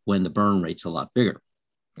later when the burn rate's a lot bigger.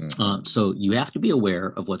 So you have to be aware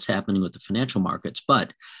of what's happening with the financial markets.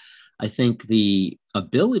 But I think the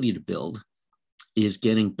ability to build is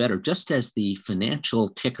getting better, just as the financial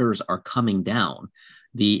tickers are coming down.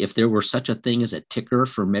 If there were such a thing as a ticker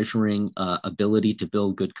for measuring ability to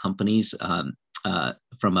build good companies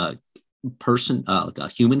from a person, like a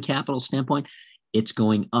human capital standpoint, it's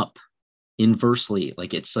going up inversely.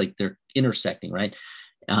 It's like they're intersecting, right?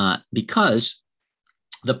 Because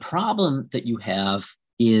the problem that you have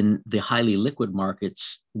in the highly liquid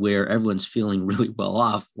markets, where everyone's feeling really well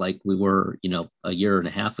off, like we were, a year and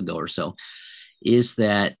a half ago or so, is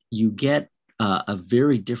that you get a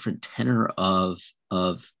very different tenor of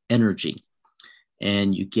energy,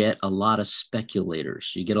 and you get a lot of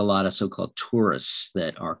speculators. You get a lot of so-called tourists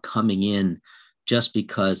that are coming in just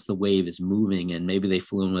because the wave is moving, and maybe they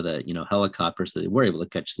flew in with a helicopter, so they were able to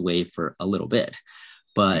catch the wave for a little bit.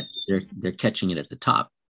 but they're catching it at the top.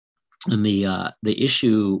 And the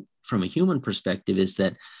issue from a human perspective is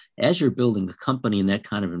that as you're building a company in that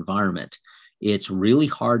kind of environment, it's really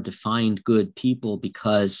hard to find good people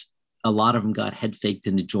because a lot of them got head faked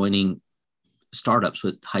into joining startups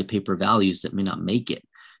with high paper values that may not make it.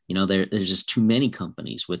 There's just too many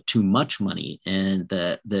companies with too much money, and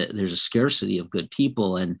there's a scarcity of good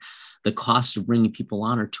people, and the costs of bringing people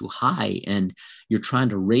on are too high, and you're trying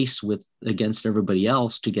to race against everybody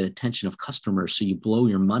else to get attention of customers. So you blow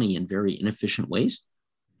your money in very inefficient ways.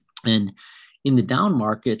 And in the down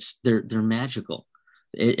markets, they're magical.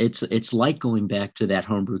 It's like going back to that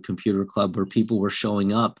homebrew computer club where people were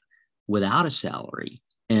showing up without a salary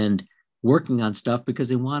and working on stuff because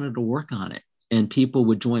they wanted to work on it. And people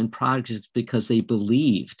would join projects because they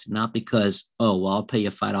believed, not because, oh, well, I'll pay you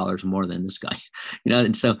 $5 more than this guy.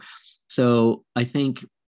 And so I think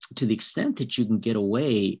to the extent that you can get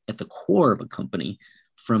away at the core of a company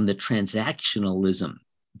from the transactionalism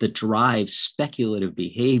that drives speculative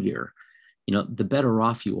behavior, the better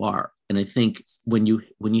off you are. And I think when you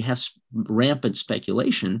have rampant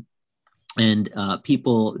speculation and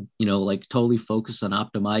people, like totally focus on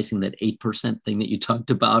optimizing that 8% thing that you talked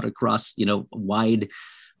about across,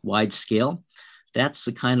 wide scale, that's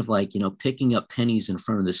the kind of like, picking up pennies in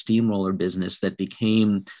front of the steamroller business that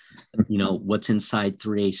became, what's inside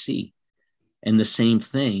 3AC. And the same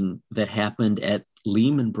thing that happened at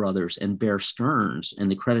Lehman Brothers and Bear Stearns and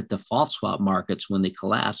the credit default swap markets when they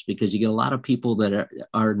collapsed, because you get a lot of people that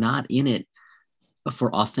are not in it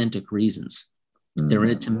for authentic reasons. They're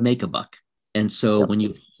in it to make a buck. And so when you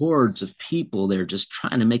have hordes of people, they're just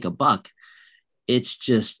trying to make a buck, it's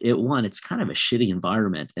kind of a shitty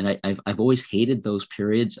environment. And I've always hated those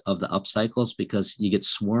periods of the up cycles because you get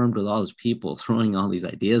swarmed with all these people throwing all these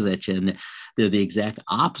ideas at you. And they're the exact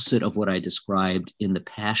opposite of what I described in the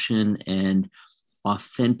passion and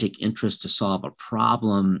authentic interest to solve a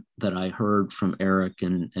problem that I heard from Eric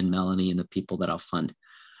and Melanie and the people that I'll fund.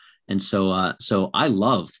 And so I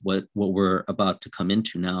love what we're about to come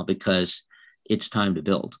into now, because it's time to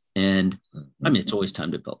build. And I mean, it's always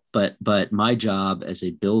time to build, but my job as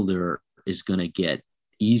a builder is going to get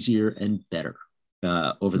easier and better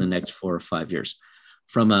over the next 4 or 5 years.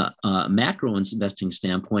 From a macro investing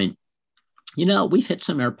standpoint, we've hit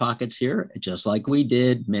some air pockets here, just like we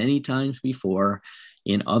did many times before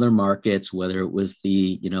in other markets, whether it was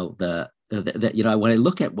when I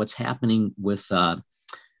look at what's happening with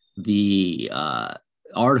the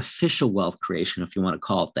artificial wealth creation, if you want to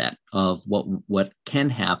call it that, of what can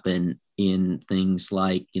happen in things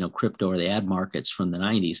like, crypto or the ad markets from the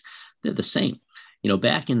 90s, they're the same.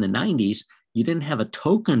 Back in the 90s, you didn't have a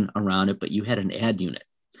token around it, but you had an ad unit.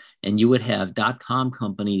 And you would have .com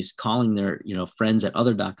companies calling their, friends at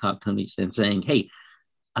other .com companies and saying, hey,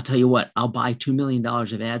 I'll tell you what, I'll buy $2 million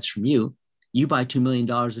of ads from you. You buy $2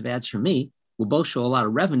 million of ads from me. We'll both show a lot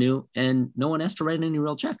of revenue and no one has to write any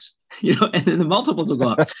real checks, and then the multiples will go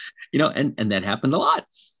up, and that happened a lot,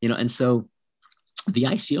 and so the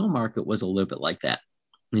ICO market was a little bit like that,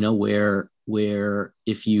 where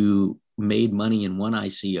if you made money in one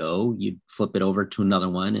ICO, you'd flip it over to another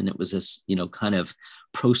one. And it was this, kind of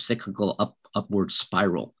pro-cyclical upward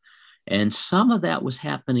spiral. And some of that was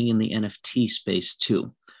happening in the NFT space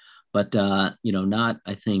too, but, not,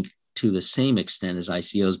 I think, to the same extent as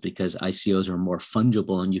ICOs, because ICOs are more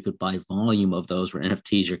fungible and you could buy volume of those, where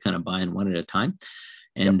NFTs, you're kind of buying one at a time.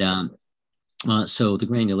 And so the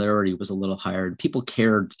granularity was a little higher. People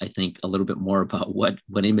cared, I think, a little bit more about what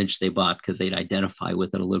image they bought, because they'd identify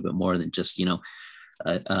with it a little bit more than just,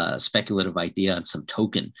 a speculative idea on some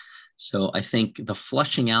token. So I think the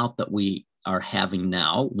flushing out that we are having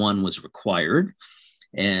now, one, was required,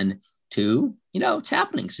 and two, it's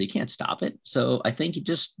happening, so you can't stop it. So I think you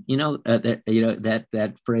just,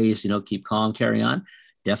 that phrase, keep calm, carry on,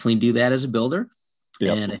 definitely do that as a builder.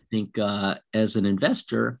 Yep. And I think as an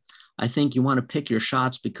investor, I think you want to pick your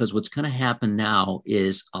shots, because what's going to happen now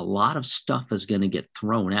is a lot of stuff is going to get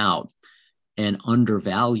thrown out and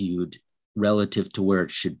undervalued relative to where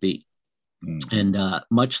it should be. Mm-hmm. And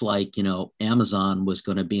much like, Amazon was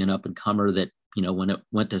going to be an up and comer that, when it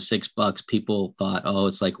went to $6, people thought, oh,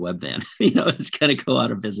 it's like Webvan, it's going to go out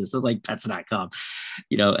of business. It's like pets.com,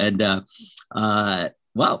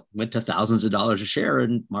 well, went to thousands of dollars a share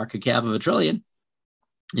and market cap of $1 trillion,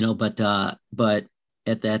 but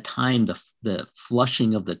at that time, the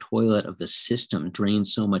flushing of the toilet of the system drained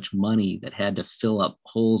so much money that had to fill up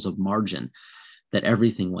holes of margin that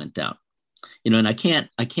everything went down. And I can't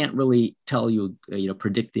really tell you,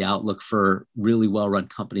 predict the outlook for really well-run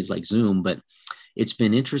companies like Zoom, but it's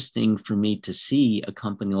been interesting for me to see a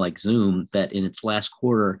company like Zoom that in its last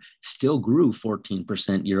quarter still grew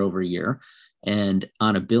 14% year over year. And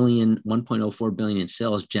on $1.04 billion in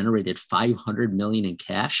sales, generated 500 million in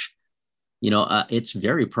cash. It's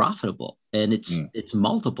very profitable, and its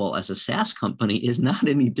multiple as a SaaS company is not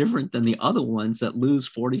any different than the other ones that lose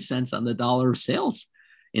 40 cents on the dollar of sales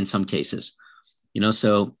in some cases.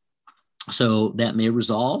 So that may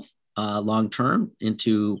resolve long term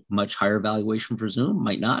into much higher valuation for Zoom,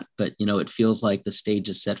 might not, but it feels like the stage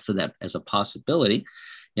is set for that as a possibility.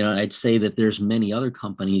 I'd say that there's many other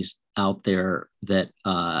companies out there that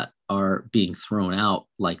are being thrown out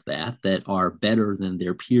like that are better than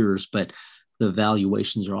their peers, but the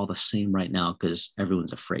valuations are all the same right now because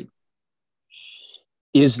everyone's afraid.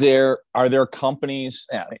 Are there companies,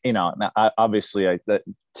 obviously I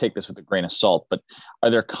take this with a grain of salt, but are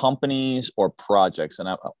there companies or projects, and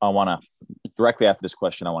I want to, directly after this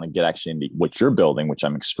question, I want to get actually into what you're building, which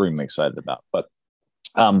I'm extremely excited about, but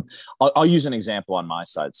I'll use an example on my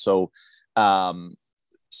side. So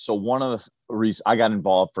one of the reasons I got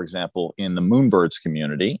involved, for example, in the Moonbirds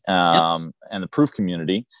community and the Proof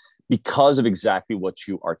community, because of exactly what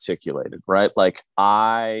you articulated, right? Like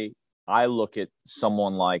I look at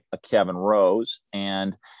someone like a Kevin Rose,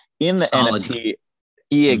 and in the Solid. NFT,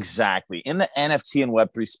 exactly, in the NFT and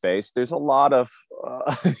Web3 space, there's a lot of,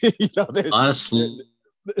 there's a lot of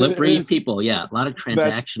slippery people. Yeah, a lot of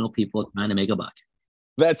transactional people trying to make a buck.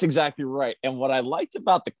 That's exactly right. And what I liked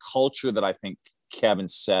about the culture that I think Kevin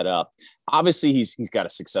set up, obviously he's got a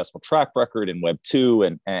successful track record in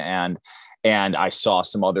Web2, and I saw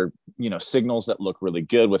some other signals that look really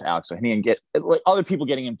good with Alex Ohanian and get like other people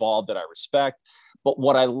getting involved that I respect. But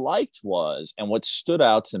what I liked was, and what stood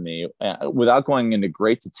out to me, without going into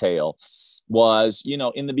great detail, was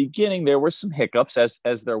in the beginning there were some hiccups as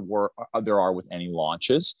there are with any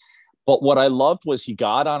launches. But what I loved was he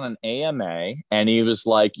got on an AMA and he was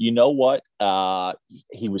like, you know what?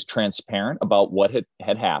 He was transparent about what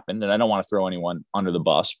had happened. And I don't want to throw anyone under the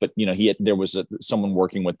bus, but, there was someone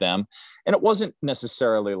working with them. And it wasn't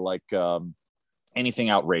necessarily like anything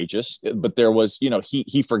outrageous, but there was,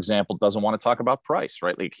 he, for example, doesn't want to talk about price,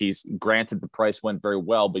 right? Like he's granted the price went very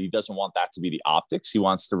well, but he doesn't want that to be the optics. He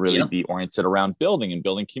wants to really be oriented around building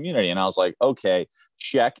community. And I was like, okay,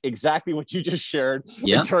 check, exactly what you just shared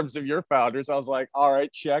in terms of your founders. I was like, all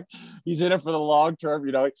right, check. He's in it for the long term.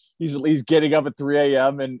 He's getting up at 3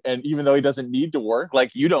 a.m. And even though he doesn't need to work,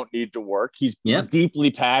 like you don't need to work, he's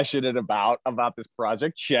deeply passionate about this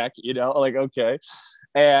project. Check, like, okay.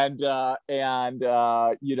 And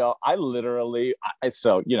I literally,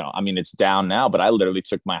 it's down now, but I literally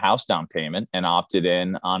took my house down payment and opted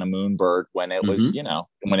in on a Moonbird when it was,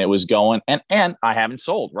 when it was going, and I haven't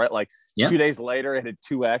sold, right? Like 2 days later, it had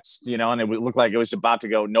 2x, and it looked like it was about to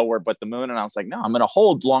go nowhere but the moon. And I was like, no, I'm going to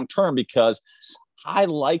hold long term because I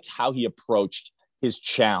liked how he approached his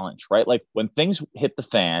challenge, right? Like when things hit the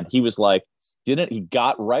fan, he was like, he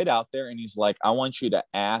got right out there and he's like, I want you to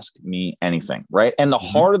ask me anything, right? And the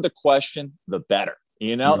harder the question, the better,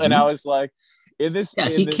 and I was like,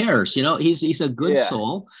 he cares, he's a good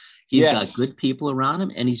soul. He's got good people around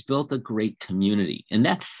him and he's built a great community. And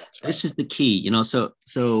this is the key,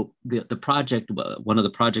 so the project, one of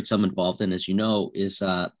the projects I'm involved in, as you know, is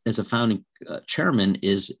as a founding chairman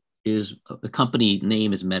is a company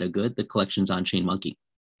name is MetaGood, the collection's on-chain monkey.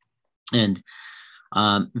 And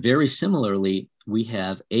very similarly, we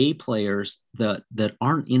have players that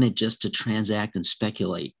aren't in it just to transact and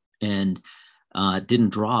speculate and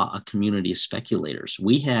didn't draw a community of speculators.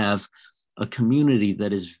 We have a community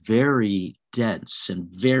that is very dense and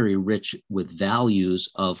very rich with values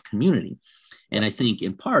of community. And I think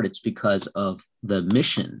in part it's because of the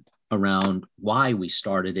mission around why we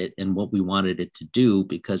started it and what we wanted it to do,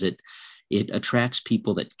 because it attracts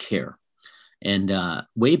people that care. And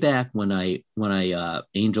way back when I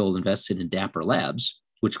angel invested in Dapper Labs,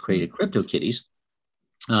 which created CryptoKitties,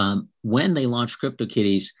 when they launched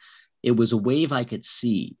CryptoKitties, it was a wave I could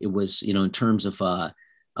see. It was, in terms of a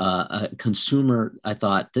consumer, I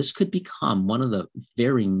thought this could become one of the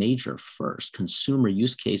very major first consumer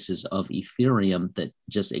use cases of Ethereum that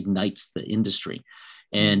just ignites the industry.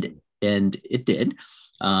 And it did.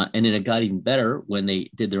 And then it got even better when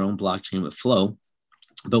they did their own blockchain with Flow.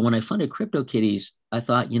 But when I funded CryptoKitties, I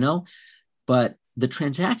thought, but the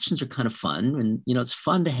transactions are kind of fun. And, it's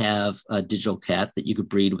fun to have a digital cat that you could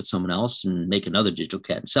breed with someone else and make another digital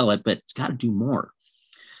cat and sell it, but it's got to do more.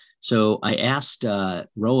 So I asked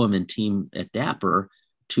Roam and team at Dapper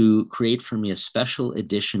to create for me a special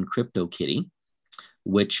edition CryptoKitty,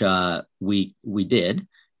 which we did.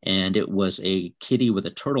 And it was a kitty with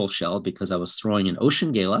a turtle shell because I was throwing an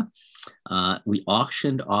Ocean Gala We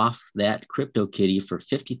auctioned off that CryptoKitty for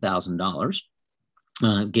 $50,000.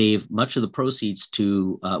 Gave much of the proceeds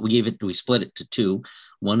to, we split it to two.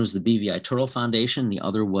 One was the BVI Turtle Foundation. The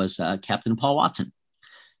other was Captain Paul Watson.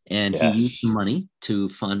 And he used the money to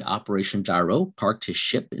fund Operation Gyro, parked his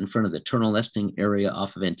ship in front of the turtle nesting area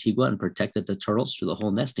off of Antigua and protected the turtles through the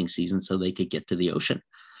whole nesting season so they could get to the ocean.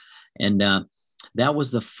 And that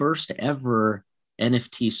was the first ever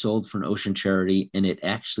NFT sold for an ocean charity. And it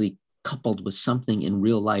actually coupled with something in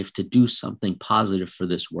real life to do something positive for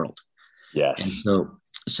this world. Yes. And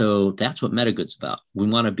so that's what MetaGood's about. We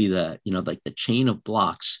want to be the, like the chain of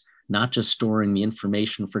blocks, not just storing the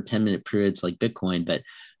information for 10-minute periods like Bitcoin, but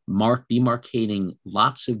demarcating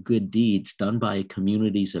lots of good deeds done by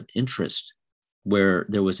communities of interest where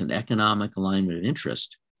there was an economic alignment of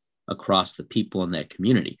interest across the people in that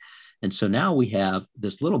community. And so now we have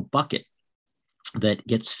this little bucket that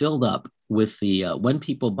gets filled up with the, when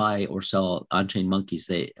people buy or sell on-chain monkeys,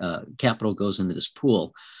 capital goes into this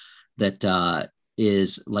pool that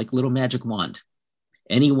is like little magic wand.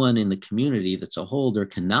 Anyone in the community that's a holder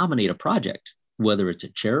can nominate a project, whether it's a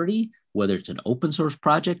charity, whether it's an open source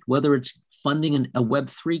project, whether it's funding a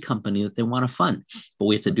Web3 company that they want to fund. But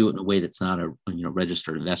we have to do it in a way that's not a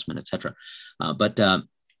registered investment, et cetera. But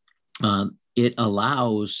it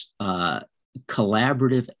allows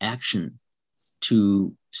collaborative action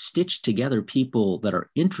to stitch together people that are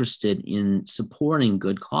interested in supporting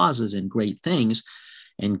good causes and great things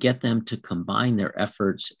and get them to combine their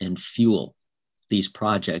efforts and fuel these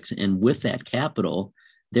projects. And with that capital,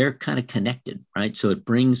 they're kind of connected, right? So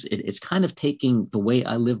it's kind of taking the way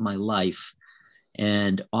I live my life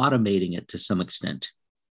and automating it to some extent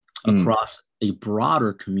across a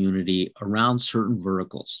broader community around certain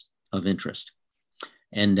verticals of interest.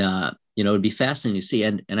 And, it'd be fascinating to see.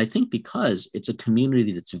 And I think because it's a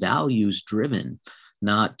community that's values driven,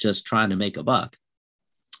 not just trying to make a buck,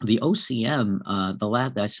 the OCM,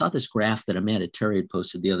 I saw this graph that Amanda Terry had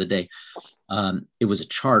posted the other day. It was a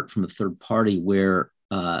chart from a third party where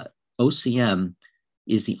OCM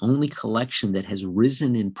is the only collection that has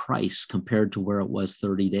risen in price compared to where it was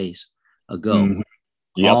 30 days ago. Mm-hmm.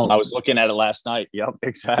 Yep, I was looking at it last night. Yep,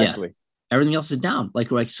 exactly. Yeah. Everything else is down. Like,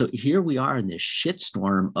 so here we are in this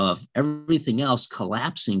shitstorm of everything else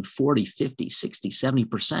collapsing 40, 50, 60,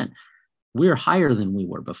 70%. We're higher than we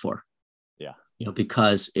were before. Yeah.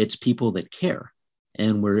 Because it's people that care.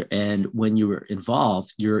 And when you're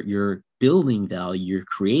involved, you're building value, you're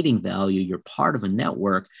creating value, you're part of a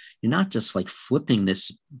network. You're not just like flipping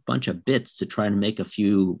this bunch of bits to try to make a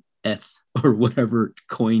few ETH or whatever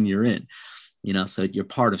coin you're in, so you're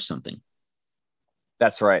part of something.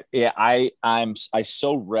 That's right. Yeah, I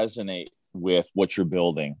so resonate with what you're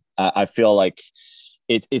building. I feel like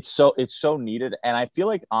it's so needed, and I feel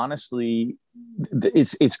like honestly,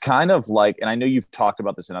 it's kind of like, and I know you've talked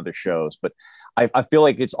about this in other shows, but I feel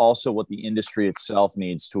like it's also what the industry itself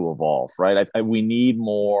needs to evolve, right? We need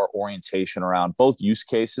more orientation around both use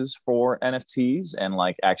cases for NFTs and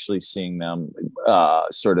like actually seeing them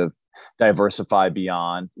sort of diversify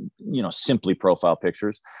beyond simply profile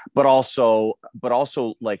pictures, but also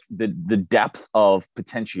like the depth of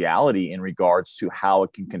potentiality in regards to how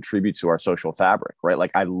it can contribute to our social fabric, right?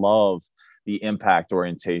 Like I love the impact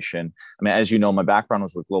orientation. I mean, as you know, my background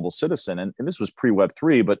was with Global Citizen, and this was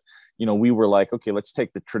pre-Web3, but we were like, okay, let's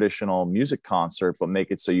take the traditional music concert, but make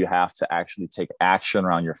it so you have to actually take action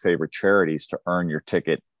around your favorite charities to earn your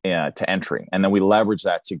ticket to entry. And then we leverage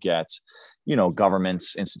that to get,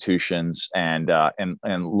 governments, institutions, and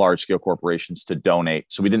large scale corporations to donate.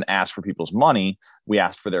 So we didn't ask for people's money. We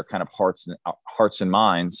asked for their kind of hearts and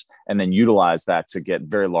minds, and then utilize that to get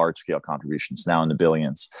very large scale contributions now in the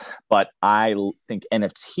billions. But I think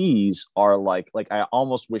NFTs are like I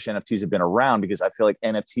almost wish NFTs had been around, because I feel like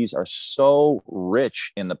NFTs are so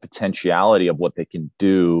rich in the potentiality of what they can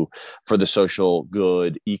do for the social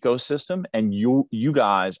good ecosystem. And you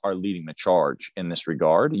guys are leading the charge in this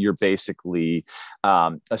regard. You're basically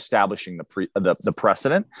establishing the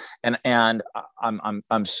precedent, and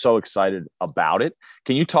I'm so excited about it.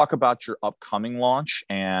 Can you talk about your upcoming launch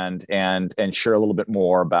and share a little bit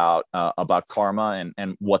more about Karma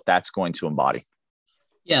and what that's going to embody?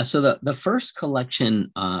 Yeah, so the first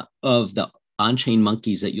collection of the on-chain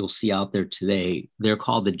monkeys that you'll see out there today, they're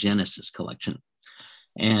called the Genesis collection.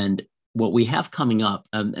 And what we have coming up,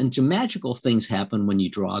 and some magical things happen when you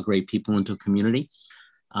draw great people into a community,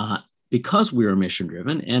 because we are mission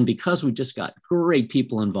driven and because we just got great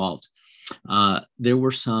people involved. There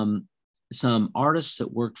were some artists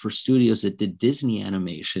that worked for studios that did Disney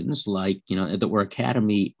animations, like, that were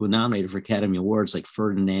nominated for Academy Awards, like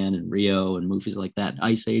Ferdinand and Rio and movies like that,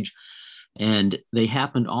 Ice Age. And they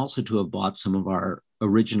happened also to have bought some of our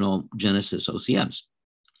original Genesis OCMs.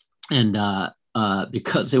 And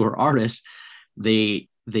because they were artists, they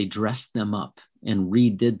dressed them up and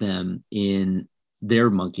redid them in their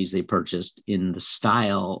monkeys they purchased in the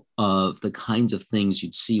style of the kinds of things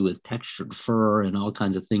you'd see with textured fur and all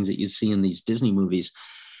kinds of things that you'd see in these Disney movies,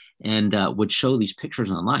 and would show these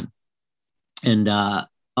pictures online. And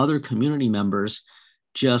other community members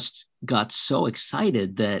just got so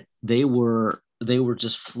excited that they were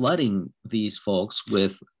just flooding these folks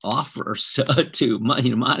with offers to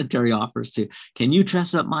monetary offers to, can you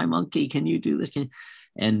dress up my monkey? Can you do this?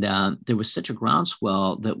 And there was such a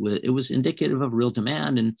groundswell that it was indicative of real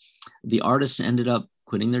demand. And the artists ended up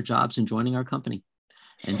quitting their jobs and joining our company.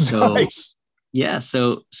 And so, nice. Yeah,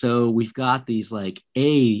 so we've got these like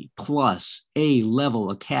A+ A-level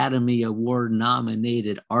Academy Award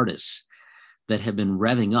nominated artists that have been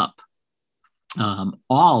revving up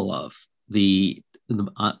all of the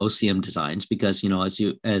OCM designs, because, you know,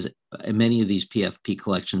 as many of these PFP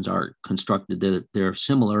collections are constructed, they're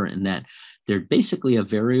similar in that they're basically a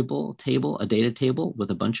variable table, a data table with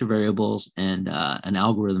a bunch of variables and an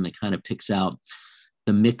algorithm that kind of picks out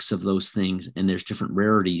the mix of those things. And there's different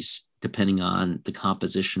rarities depending on the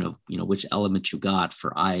composition of, you know, which elements you got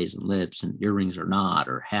for eyes and lips and earrings or not,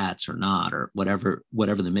 or hats or not, or whatever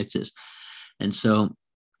the mix is. And so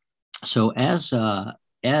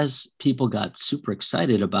as people got super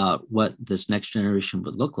excited about what this next generation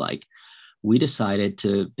would look like, we decided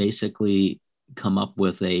to basically come up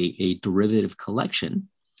with a derivative collection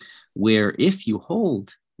where if you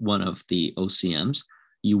hold one of the OCMs,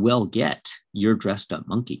 you will get your dressed up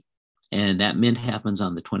monkey. And that mint happens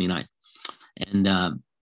on the 29th.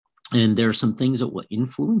 And there are some things that will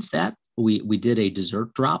influence that. We did a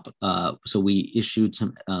dessert drop. So we issued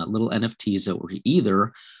some little NFTs that were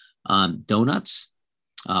either donuts,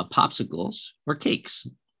 popsicles, or cakes.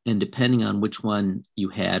 And depending on which one you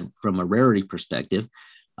had from a rarity perspective,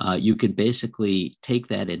 you could basically take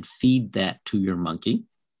that and feed that to your monkey,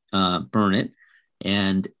 burn it,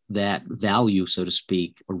 and that value, so to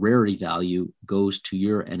speak, a rarity value, goes to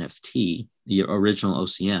your NFT, your original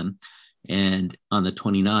OCM. And on the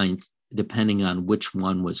 29th, depending on which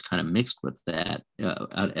one was kind of mixed with that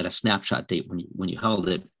at a snapshot date when you held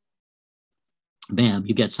it, bam,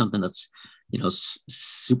 you get something that's, you know,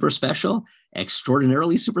 super special,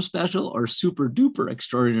 extraordinarily super special, or super duper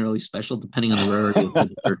extraordinarily special, depending on the rarity of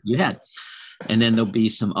the you had. And then there'll be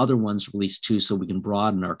some other ones released too, so we can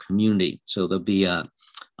broaden our community. So there'll be like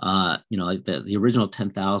the original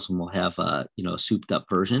 10,000 will have a souped up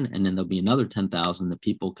version, and then there'll be another 10,000 that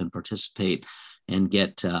people can participate and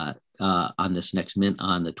get on this next mint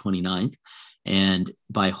on the 29th. And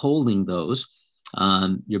by holding those,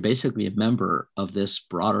 you're basically a member of this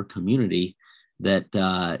broader community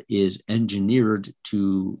that is engineered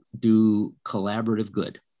to do collaborative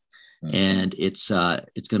good. Mm-hmm. And it's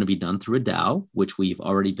going to be done through a DAO, which we've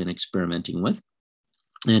already been experimenting with.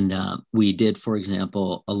 And we did, for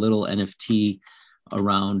example, a little NFT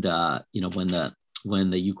around when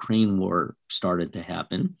the Ukraine war started to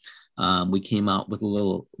happen. We came out with a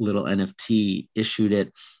little NFT, issued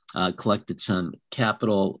it, collected some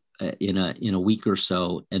capital in a week or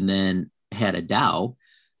so, and then had a DAO.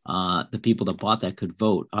 The people that bought that could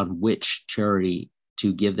vote on which charity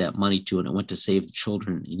to give that money to, and it went to save the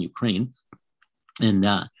children in Ukraine. And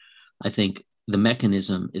I think the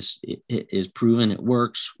mechanism is proven, it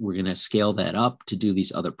works. We're going to scale that up to do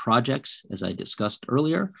these other projects, as I discussed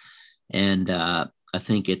earlier. And I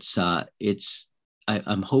think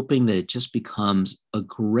I'm hoping that it just becomes a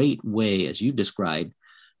great way, as you described,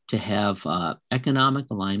 to have economic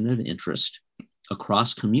alignment of interest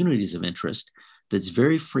across communities of interest that's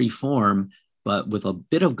very free form, but with a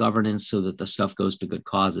bit of governance so that the stuff goes to good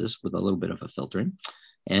causes with a little bit of a filtering,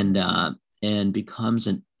 and becomes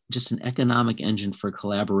just an economic engine for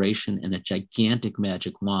collaboration and a gigantic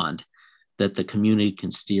magic wand that the community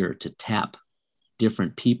can steer to tap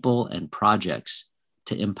different people and projects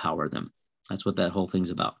to empower them. That's what that whole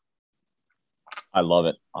thing's about. I love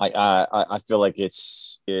it. I feel like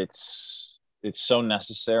it's so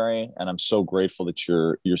necessary, and I'm so grateful that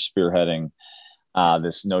you're spearheading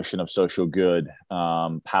this notion of social good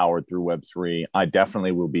powered through Web3. I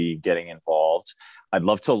definitely will be getting involved. I'd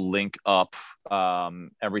love to link up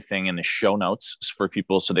everything in the show notes for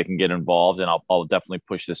people so they can get involved, and I'll definitely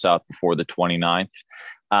push this out before the 29th.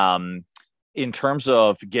 In terms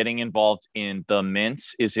of getting involved in the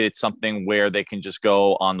mints, is it something where they can just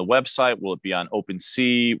go on the website? Will it be on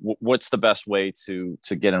OpenSea? What's the best way to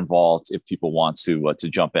get involved if people want to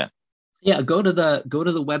jump in? Yeah, go to the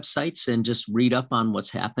websites and just read up on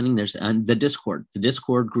what's happening. There's and the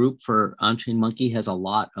Discord group for On-Chain Monkey has a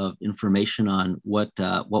lot of information on what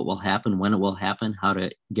will happen, when it will happen, how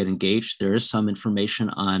to get engaged. There is some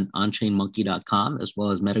information on onchainmonkey.com as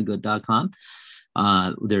well as metagood.com.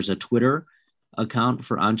 There's a Twitter account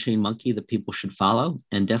for On-Chain Monkey that people should follow,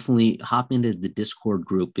 and definitely hop into the Discord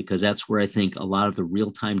group, because that's where I think a lot of the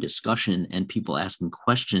real-time discussion and people asking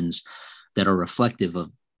questions that are reflective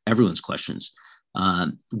of everyone's questions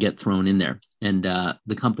get thrown in there. And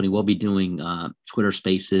the company will be doing Twitter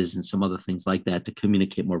Spaces and some other things like that to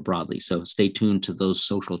communicate more broadly. So stay tuned to those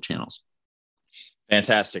social channels.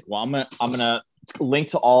 Fantastic. Well, I'm gonna link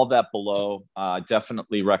to all of that below.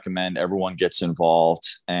 Definitely recommend everyone gets involved.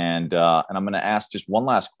 And I'm gonna ask just one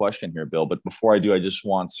last question here, Bill. But before I do, I just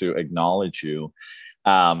want to acknowledge you.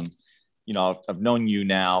 I've known you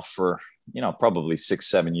now for probably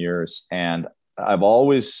 6-7 years, and I've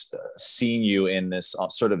always seen you in this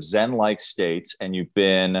sort of Zen-like state, and you've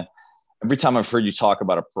been, every time I've heard you talk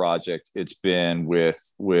about a project, it's been with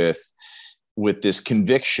this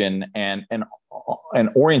conviction and an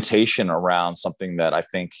orientation around something that I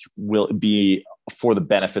think will be for the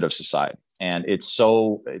benefit of society. And it's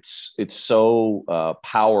so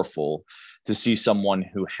powerful to see someone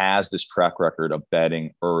who has this track record of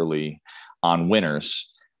betting early on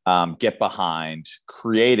winners get behind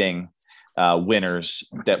creating winners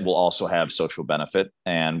that will also have social benefit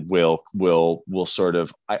and will sort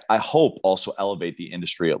of, I hope, also elevate the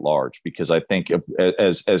industry at large. Because I think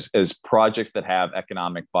as projects that have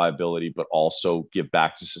economic viability but also give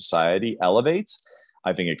back to society elevates,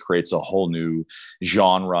 I think it creates a whole new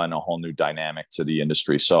genre and a whole new dynamic to the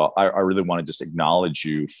industry. So I really want to just acknowledge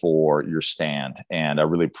you for your stand, and I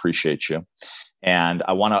really appreciate you. And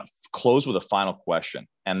I want to close with a final question.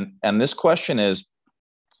 And this question is,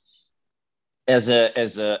 as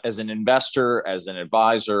an investor, as an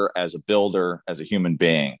advisor, as a builder, as a human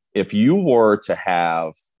being, if you were to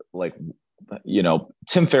have, like,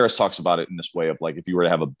 Tim Ferriss talks about it in this way of, like, if you were to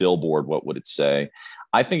have a billboard, what would it say?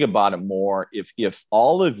 I think about it more, if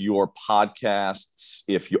all of your podcasts,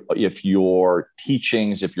 if your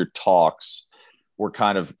teachings, if your talks were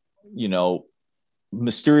kind of,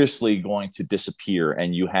 mysteriously going to disappear,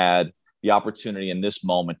 and you had the opportunity in this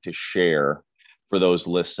moment to share for those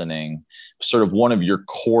listening sort of one of your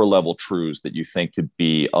core level truths that you think could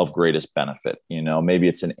be of greatest benefit. Maybe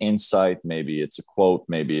it's an insight, maybe it's a quote,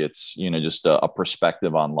 maybe it's just a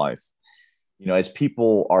perspective on life. As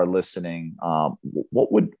people are listening,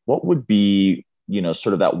 what would be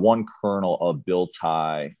sort of that one kernel of Bill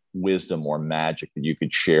Tai wisdom or magic that you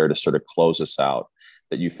could share to sort of close us out,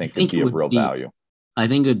 that you think could be of real value? I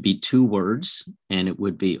think it would be 2 words, and it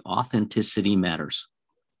would be authenticity matters.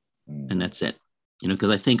 And that's it. Because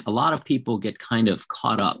I think a lot of people get kind of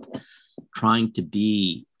caught up trying to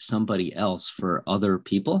be somebody else for other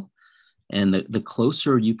people. And the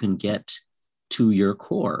closer you can get to your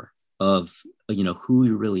core of, who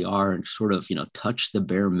you really are, and sort of, touch the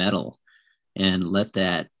bare metal and let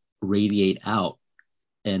that radiate out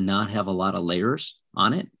and not have a lot of layers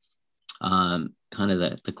on it, kind of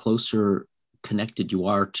the closer connected you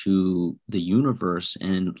are to the universe,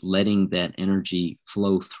 and letting that energy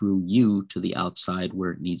flow through you to the outside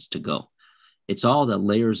where it needs to go. It's all the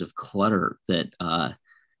layers of clutter that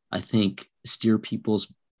I think steer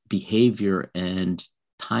people's behavior and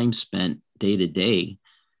time spent day to day,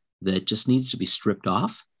 that just needs to be stripped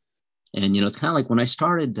off. And, it's kind of like when I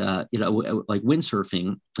started, like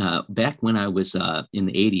windsurfing back when I was in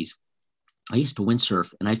the 80s, I used to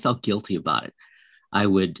windsurf, and I felt guilty about it. I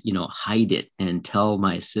would, hide it and tell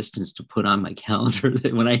my assistants to put on my calendar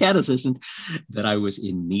that when I had assistants, that I was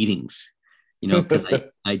in meetings, because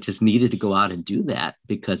I just needed to go out and do that,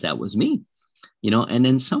 because that was me, and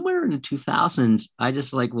then somewhere in the 2000s, I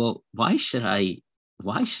just like, well, why should I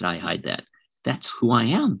hide that? That's who I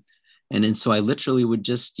am. And then, so I literally would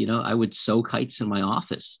just, I would sew kites in my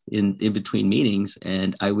office in between meetings,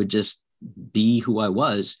 and I would just be who I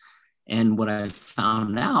was. And what I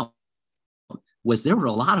found out was there were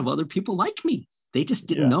a lot of other people like me. They just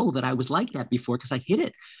didn't know that I was like that before, because I hid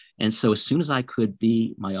it. And so as soon as I could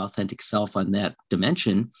be my authentic self on that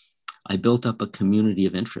dimension, I built up a community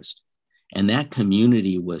of interest. And that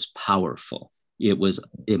community was powerful. It was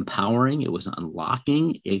empowering. It was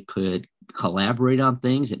unlocking. It could collaborate on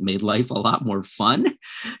things. It made life a lot more fun,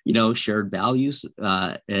 shared values,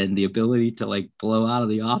 and the ability to, like, blow out of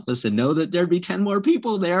the office and know that there'd be 10 more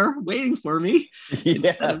people there waiting for me.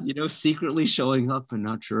 Yes. Instead of, secretly showing up and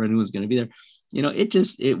not sure anyone's going to be there.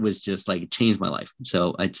 It was just like, it changed my life.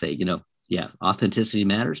 So I'd say, authenticity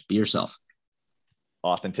matters. Be yourself.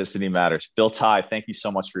 Authenticity matters. Bill Tye, thank you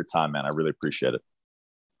so much for your time, man. I really appreciate it.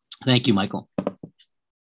 Thank you, Michael.